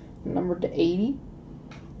Henderson, numbered to 80.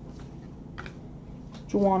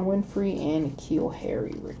 Juwan Winfrey and N'Keal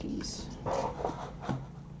Harry rookies.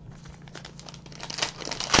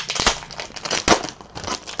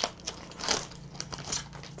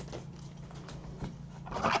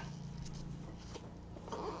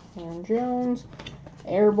 Aaron Jones,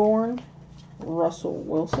 Airborne, Russell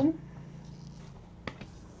Wilson.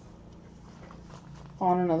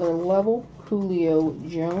 On another level, Julio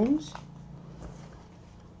Jones,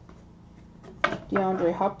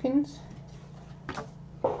 DeAndre Hopkins,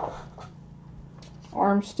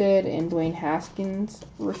 Armstead and Dwayne Haskins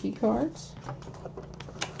rookie cards.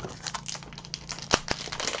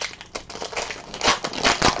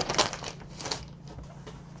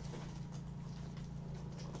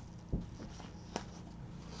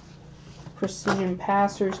 Precision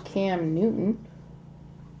Passers, Cam Newton.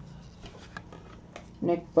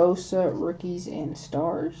 Nick Bosa, Rookies and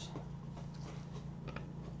Stars.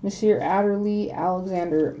 Nasir Adderley,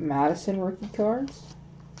 Alexander Madison rookie cards.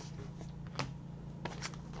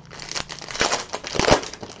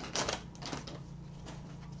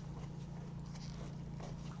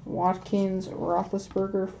 Watkins,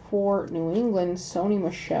 Roethlisberger for New England, Sony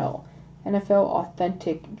Michel, NFL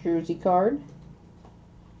Authentic jersey card.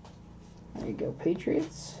 There you go,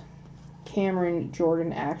 Patriots. Cameron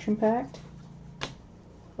Jordan Action Packed.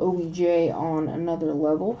 OBJ on another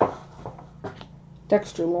level.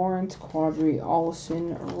 Dexter Lawrence, Quadri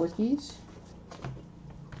Allison rookies.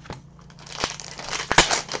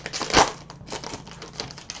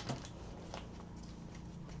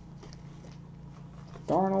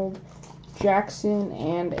 Darnold, Jackson,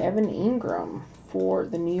 and Evan Ingram for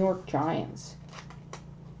the New York Giants.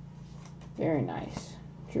 Very nice.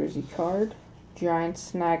 Jersey card.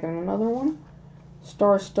 Giants snagging another one.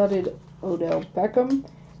 Star-studded Odell Beckham.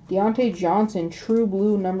 Deontay Johnson, True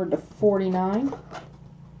Blue, numbered to 49.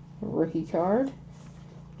 Rookie card.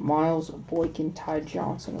 Miles Boykin, Ty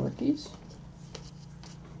Johnson rookies.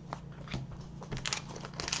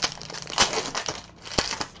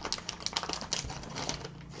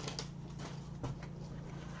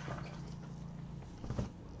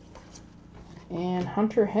 And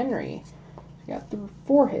Hunter Henry. We got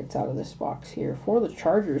 4 hits out of this box here for the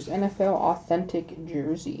Chargers. NFL Authentic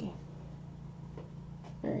Jersey.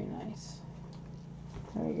 Very nice.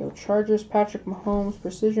 There we go. Chargers, Patrick Mahomes,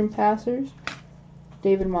 Precision Passers.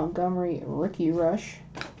 David Montgomery, Rookie Rush.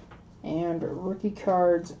 And rookie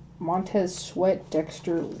cards, Montez Sweat,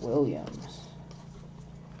 Dexter Williams.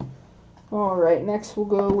 Alright, next we'll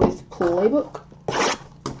go with Playbook.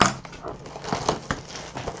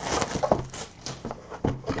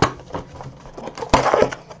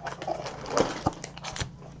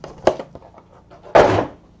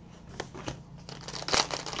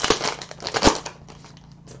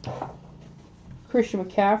 Christian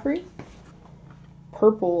McCaffrey,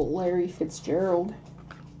 purple Larry Fitzgerald,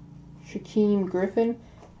 Shaquem Griffin,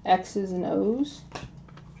 X's and O's,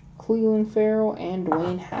 Cleveland Farrell, and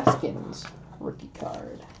Dwayne Haskins, rookie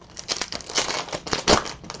card.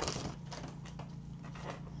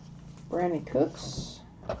 Brandon Cooks,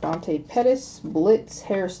 Dante Pettis, Blitz,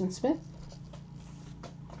 Harrison Smith,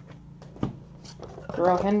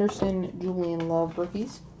 Darrell Henderson, Julian Love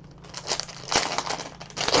rookies.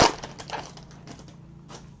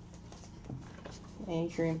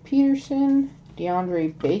 Adrian Peterson,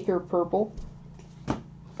 DeAndre Baker purple,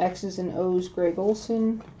 X's and O's Greg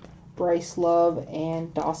Olson, Bryce Love,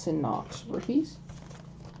 and Dawson Knox rookies.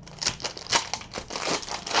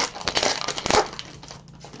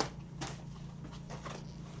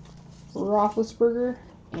 Roethlisberger,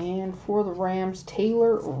 and for the Rams,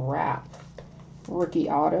 Taylor Rapp, rookie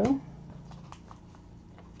auto.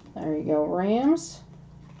 There you go, Rams,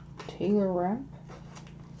 Taylor Rapp.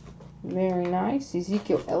 Very nice.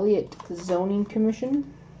 Ezekiel Elliott, Zoning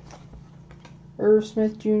Commission. Irv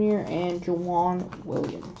Smith Jr. and Jawan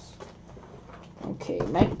Williams. Okay,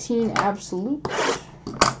 19 Absolute.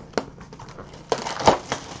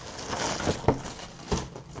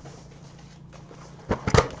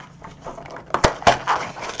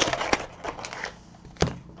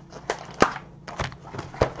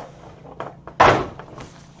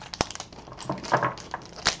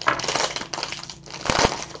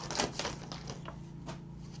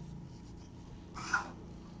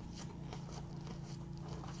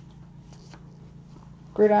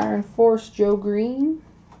 Gridiron Force, Joe Green.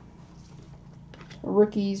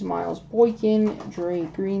 Rookies, Miles Boykin, Dre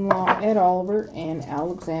Greenlaw, Ed Oliver, and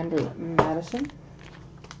Alexander Madison.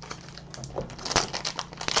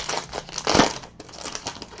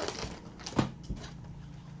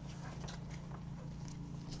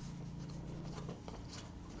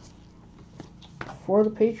 For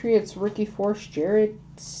the Patriots, Rookie Force, Jarrett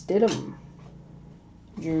Stidham,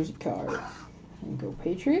 jersey card. And go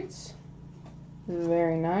Patriots.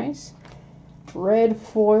 Very nice. Red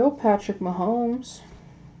foil, Patrick Mahomes.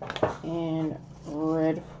 And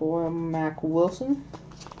red foil, Mac Wilson.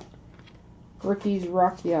 Rookies,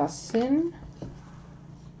 Rocky Ya-Sin,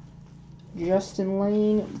 Justin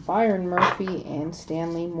Lane, Byron Murphy, and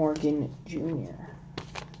Stanley Morgan Jr.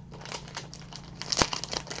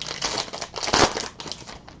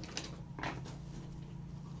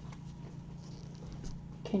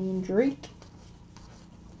 Kenyon Drake.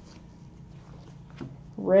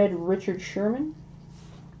 Red Richard Sherman.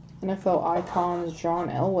 NFL Icons John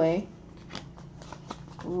Elway.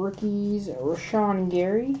 Rookies Rashawn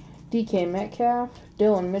Gary, DK Metcalf,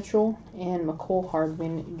 Dylan Mitchell, and McCole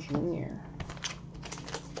Hardman Jr.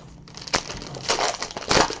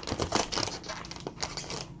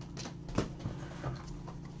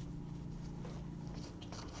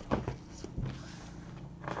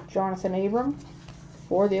 Jonathan Abram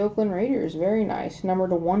for the Oakland Raiders. Very nice. Number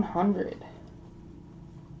to 100.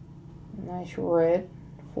 Nice red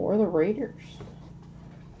for the Raiders.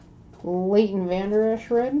 Leighton Vander Esch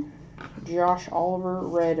red. Josh Oliver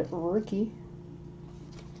red rookie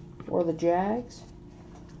for the Jags.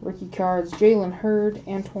 Rookie cards Jalen Hurd,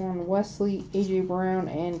 Antoine Wesley, AJ Brown,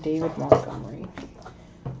 and David Montgomery.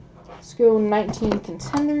 Let's go 19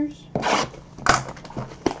 contenders.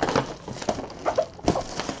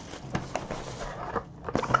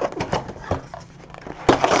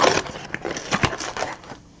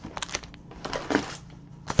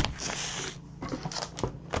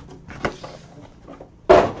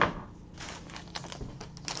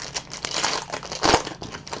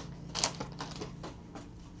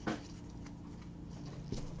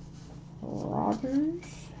 Dodgers.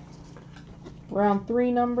 Round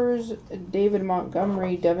 3 numbers, David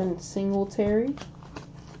Montgomery, Devin Singletary.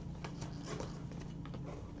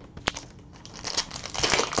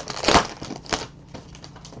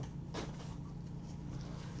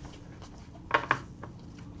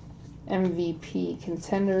 MVP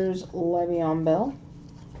contenders, Le'Veon Bell.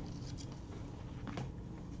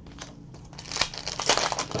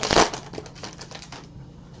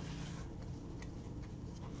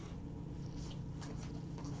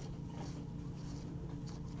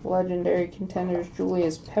 Legendary contenders,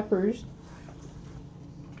 Julius Peppers.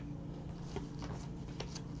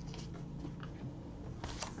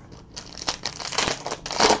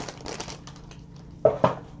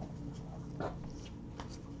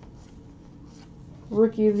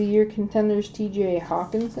 Rookie of the Year contenders, TJ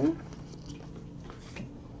Hawkinson.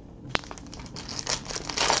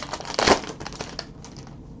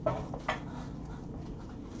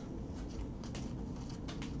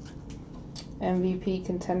 MVP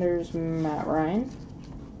contenders, Matt Ryan.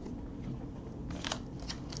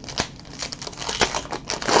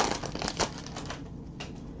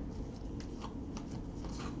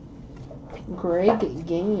 Greg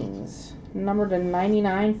Gaines, number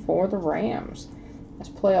 /99 for the Rams. That's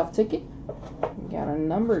playoff ticket. We got a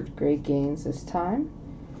numbered Greg Gaines this time.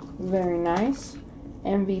 Very nice.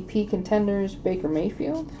 MVP contenders, Baker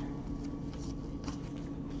Mayfield.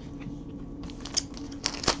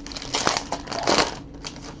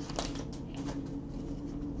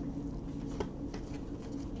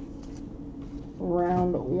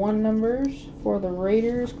 Round 1 numbers for the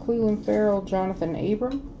Raiders, Cleveland Farrell, Jonathan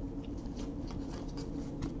Abram.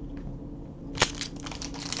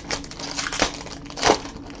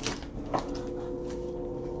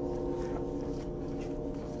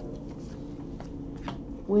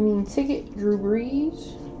 Winning ticket, Drew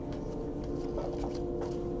Brees.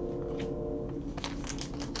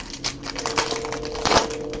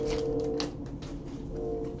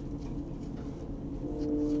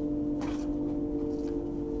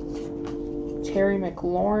 Terry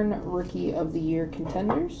McLaurin, Rookie of the Year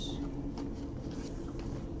contenders.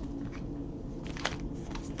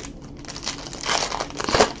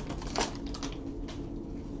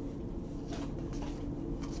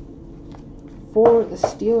 For the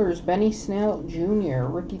Steelers, Benny Snell Jr.,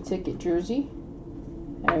 rookie ticket jersey.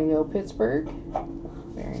 There you go, Pittsburgh.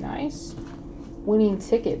 Very nice. Winning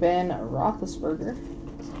ticket, Ben Roethlisberger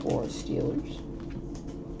for Steelers.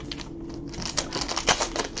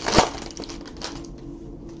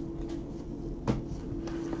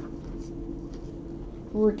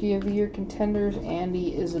 Rookie of the Year contenders,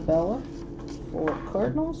 Andy Isabella for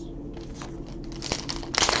Cardinals.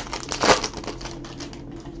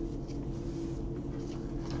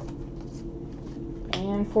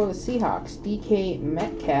 And for the Seahawks, DK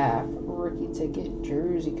Metcalf, rookie ticket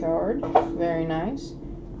jersey card. Very nice.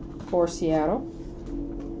 For Seattle.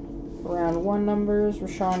 Round 1 numbers,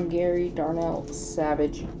 Rashawn Gary, Darnell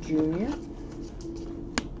Savage Jr.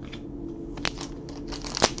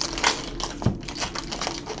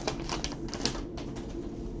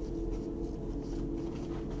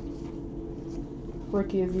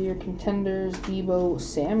 Rookie of the Year contenders, Deebo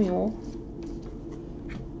Samuel.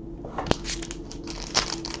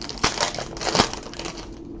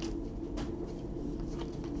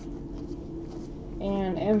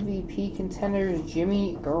 And MVP contenders,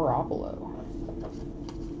 Jimmy Garoppolo.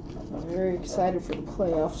 I'm very excited for the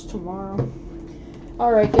playoffs tomorrow.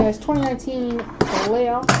 Alright guys, 2019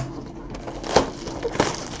 playoffs.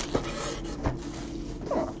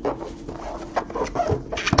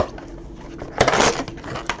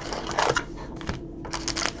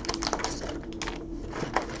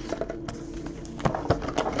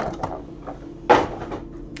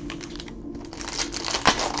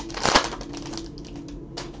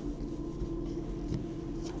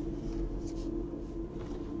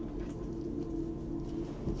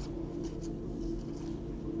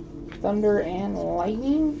 Thunder and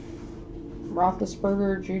Lightning,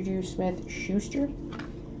 Roethlisberger, Juju Smith-Schuster,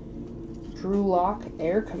 Drew Lock,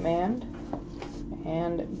 Air Command,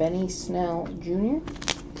 and Benny Snell Jr.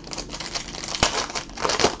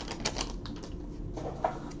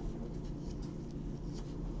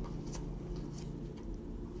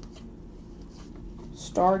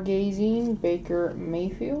 Stargazing, Baker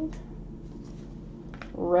Mayfield,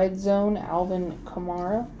 Red Zone, Alvin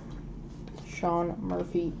Kamara, Sean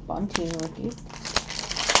Murphy Bunting rookie.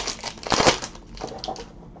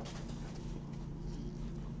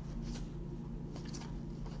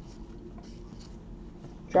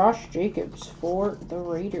 Josh Jacobs for the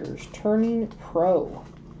Raiders, turning pro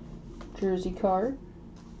jersey card.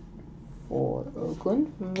 for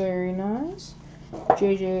Oakland. Very nice.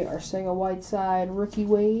 JJ Arcega-Whiteside, Rookie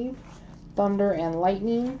Wave. Thunder and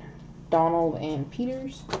Lightning, Donald and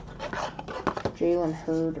Peters. Jalen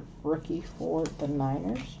Hurd, rookie for the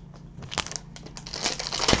Niners.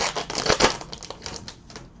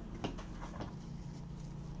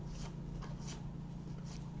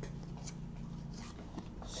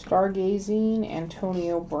 Stargazing,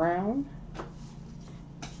 Antonio Brown.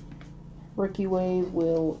 Rookie Wave,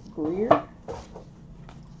 Will Greer.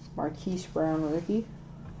 Marquise Brown, rookie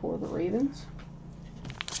for the Ravens.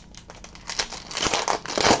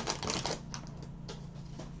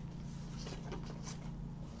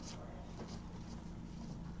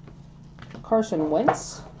 Carson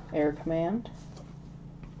Wentz, Air Command.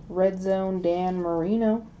 Red Zone, Dan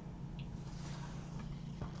Marino.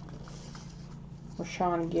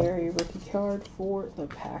 Rashawn Gary, rookie card for the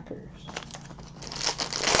Packers.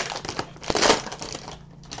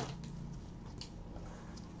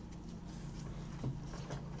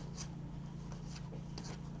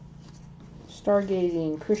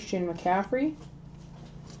 Stargazing, Christian McCaffrey.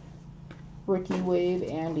 Rookie Wave,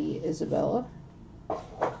 Andy Isabella.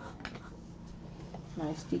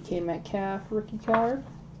 Nice DK Metcalf rookie card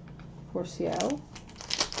for Seattle.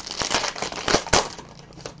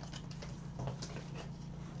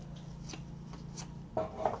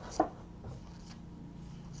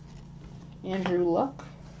 Andrew Luck,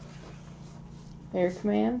 Air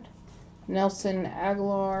Command. Nelson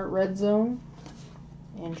Aguilar, Red Zone.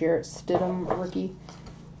 And Jarrett Stidham, rookie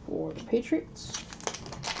for the Patriots.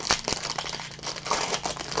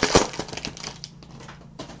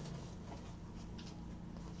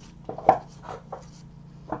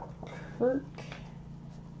 Kirk.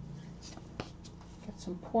 Got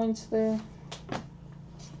some points there.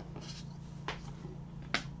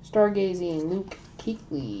 Stargazing, Luke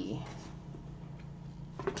Kuechly.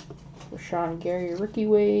 Rashawn Gary, rookie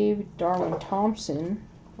wave. Darwin Thompson,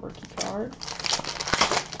 rookie card.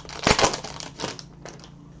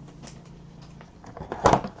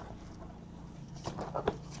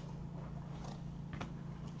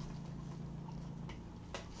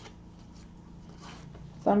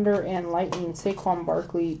 Thunder and Lightning, Saquon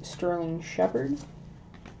Barkley, Sterling Shepard.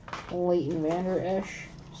 Leighton Vander Esch,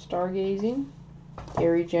 Stargazing.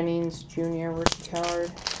 Gary Jennings Jr. rookie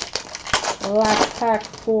card. Last pack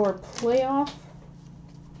for playoff.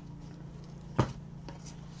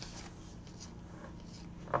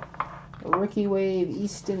 Rookie wave,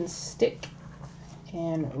 Easton Stick.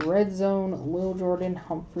 And Red Zone, Lil Jordan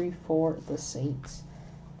Humphrey for the Saints.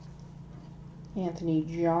 Anthony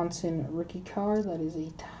Johnson rookie card. That is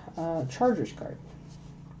a Chargers card.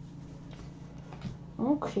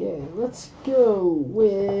 Okay, let's go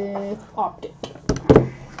with Optic.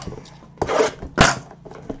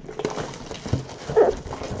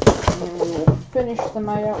 And we will finish the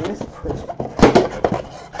night out with Prism.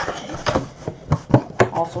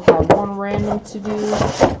 Also have one random to do.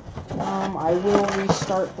 I will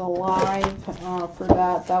restart the live for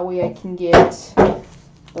that. That way I can get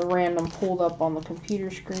the random pulled up on the computer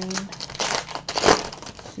screen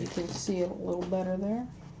so you can see it a little better there.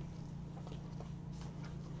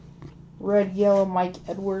 Red, yellow, Mike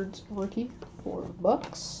Edwards, rookie for the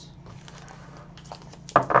Bucks.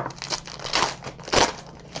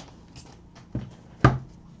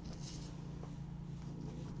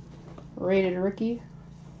 Rated rookie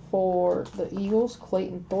for the Eagles,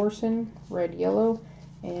 Clayton Thorson, red, yellow,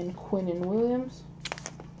 and Quinnen Williams.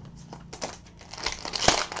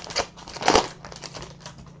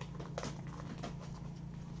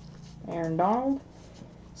 Aaron Donald.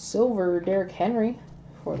 Silver, Derrick Henry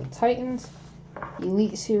for the Titans.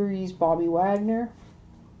 Elite Series, Bobby Wagner.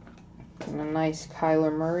 And a nice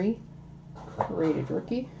Kyler Murray, rated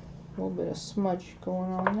rookie. A little bit of smudge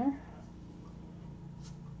going on there.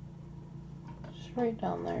 Just right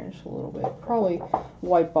down there, just a little bit. Probably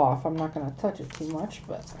wipe off. I'm not going to touch it too much,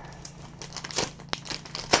 but...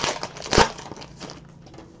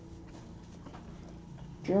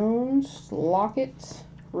 Jones, Lockett.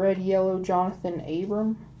 Red, yellow, Jonathan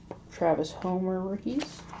Abram. Travis Homer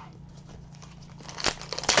rookies.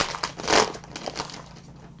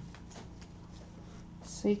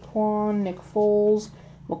 Saquon, Nick Foles,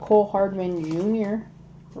 McCole Hardman Jr.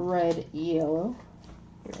 Red, yellow.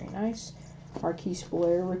 Very nice. Marquise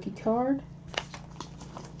Blair rookie card.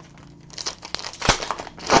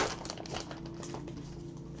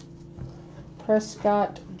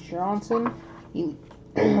 Prescott Johnson.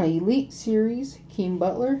 Elite Series, Keem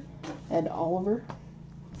Butler, Ed Oliver.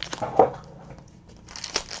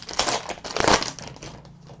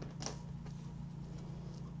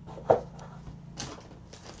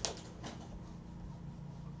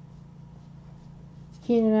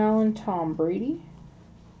 Keenan Allen, Tom Brady,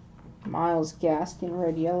 Myles Gaskin,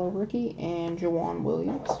 red yellow rookie, and Jawan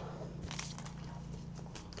Williams.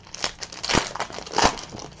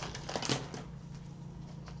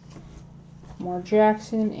 Lamar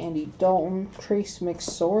Jackson, Andy Dalton, Trace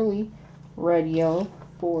McSorley, red yellow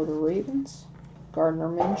for the Ravens, Gardner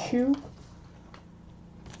Minshew,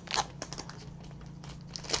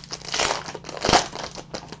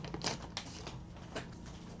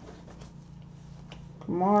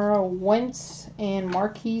 Kamara, Wentz, and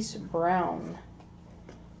Marquise Brown,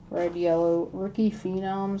 red yellow rookie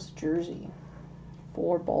phenoms jersey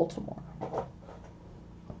for Baltimore.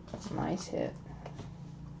 Nice hit.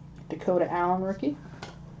 Dakota Allen rookie.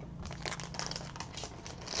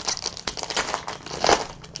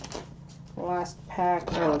 Last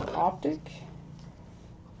pack of Optic.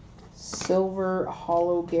 Silver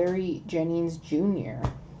Hollow Gary Jennings Jr.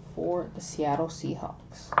 for the Seattle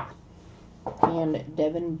Seahawks. And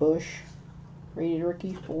Devin Bush, rated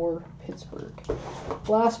rookie for Pittsburgh.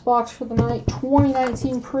 Last box for the night,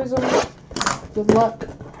 2019 Prism. Good luck.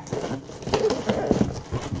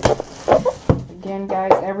 Again,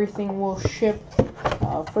 guys, everything will ship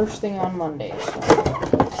first thing on Monday.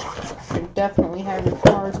 So you definitely have your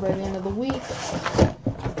cards by the end of the week.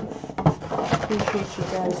 Appreciate you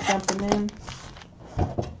guys jumping in.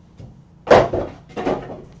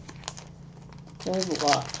 Good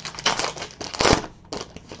luck.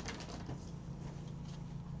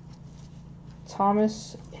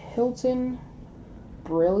 Thomas Hilton,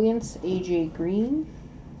 Brilliance, AJ Green,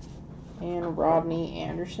 and Rodney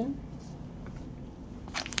Anderson.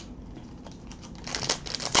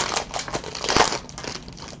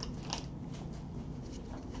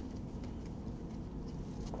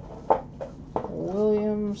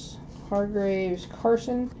 Williams, Hargraves,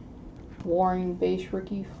 Carson, Warren base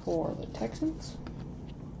rookie for the Texans.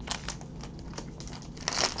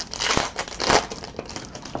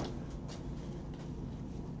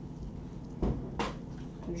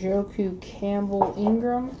 Joku Campbell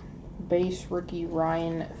Ingram, base rookie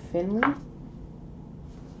Ryan Finley.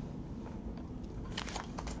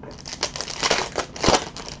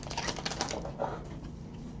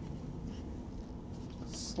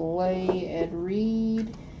 Slay Ed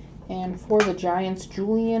Reed, and for the Giants,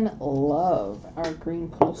 Julian Love, our green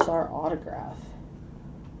Pulsar autograph.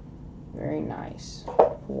 Very nice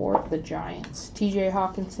for the Giants. TJ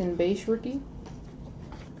Hawkinson, base rookie.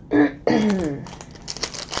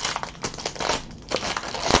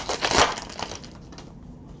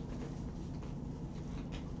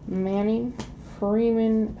 Manning,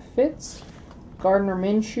 Freeman, Fitz, Gardner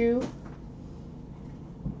Minshew,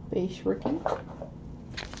 base rookie.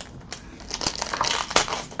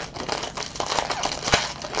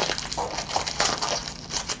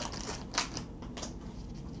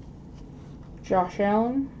 Josh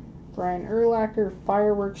Allen, Brian Urlacher,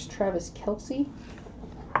 Fireworks, Travis Kelce,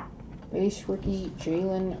 base rookie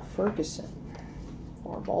Jalen Ferguson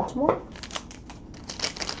for Baltimore.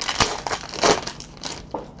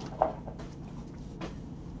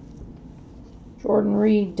 Jordan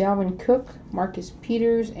Reed, Dalvin Cook, Marcus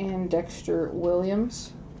Peters, and Dexter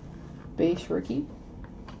Williams, base rookie.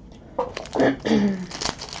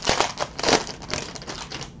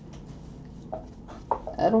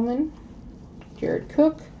 Edelman, Jared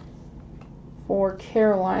Cook. For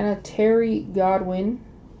Carolina, Terry Godwin,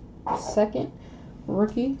 second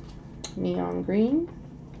rookie, neon green,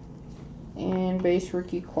 and base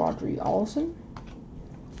rookie Quadri Allison.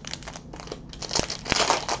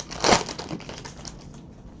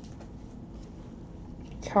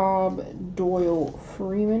 Cobb, Doyle,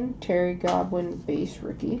 Freeman, Terry Godwin, base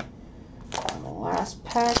rookie. And the last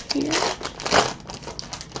pack here.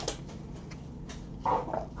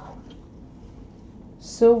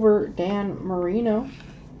 Silver Dan Marino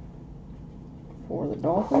for the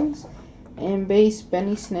Dolphins, and base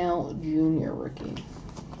Benny Snell Jr. rookie.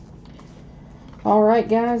 Alright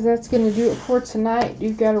guys, that's going to do it for tonight.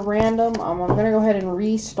 You've got a random. I'm going to go ahead and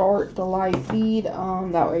restart the live feed.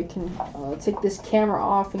 That way I can take this camera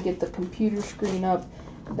off and get the computer screen up.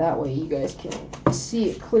 That way you guys can see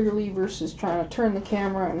it clearly versus trying to turn the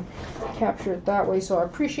camera and capture it that way. So I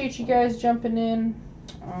appreciate you guys jumping in.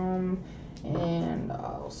 And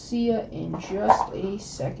I'll see you in just a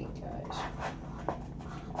second, guys.